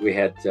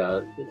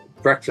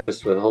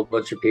breakfast with a whole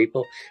bunch of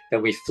people.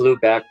 Then we flew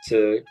back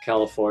to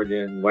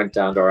California and went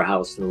down to our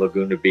house in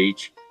Laguna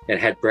Beach and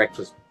had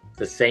breakfast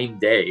the same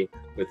day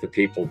with the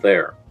people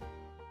there.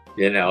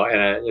 And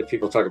if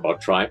people talk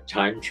about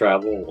time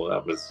travel, well,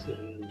 that was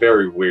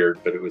very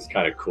weird, but it was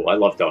kind of cool. I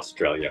loved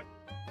Australia.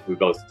 We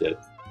both did.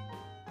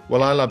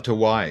 Well, I loved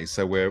Hawaii,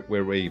 so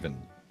we're even.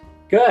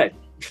 Good.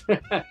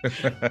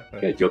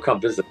 Good. You'll come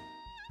visit.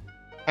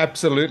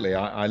 Absolutely.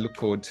 I look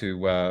forward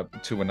to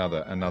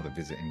another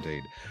visit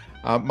indeed.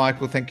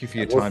 Michael, thank you for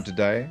your time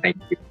today.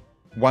 Thank you.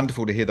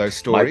 Wonderful to hear those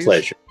stories. My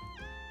pleasure.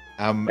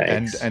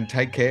 And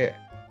take care.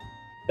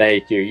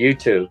 Thank you. You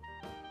too.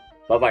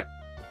 Bye-bye.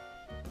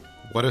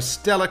 What a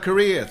stellar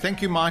career.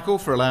 Thank you, Michael,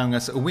 for allowing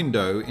us a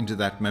window into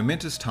that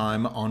momentous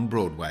time on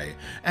Broadway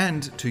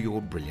and to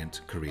your brilliant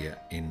career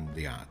in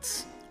the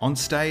arts, on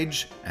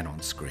stage and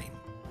on screen.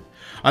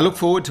 I look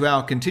forward to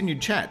our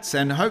continued chats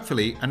and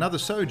hopefully another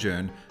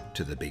sojourn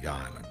to the Big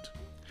Island.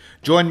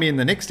 Join me in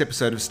the next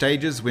episode of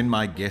Stages when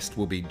my guest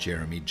will be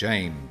Jeremy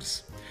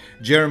James.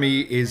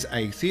 Jeremy is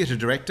a theatre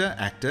director,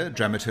 actor,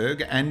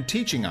 dramaturg and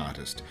teaching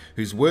artist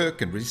whose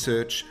work and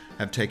research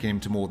have taken him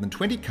to more than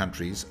 20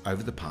 countries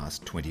over the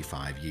past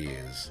 25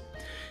 years.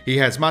 He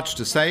has much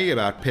to say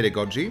about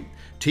pedagogy,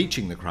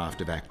 teaching the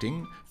craft of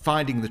acting,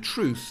 finding the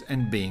truth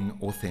and being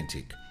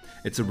authentic.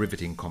 It's a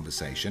riveting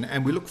conversation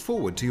and we look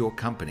forward to your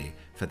company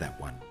for that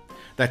one.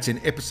 That's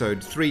in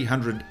episode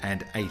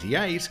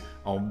 388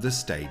 of the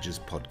Stages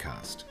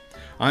podcast.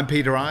 I'm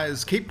Peter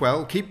Ayres. Keep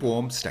well, keep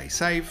warm, stay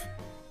safe,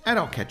 and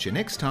I'll catch you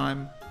next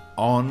time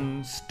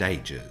on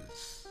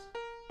Stages.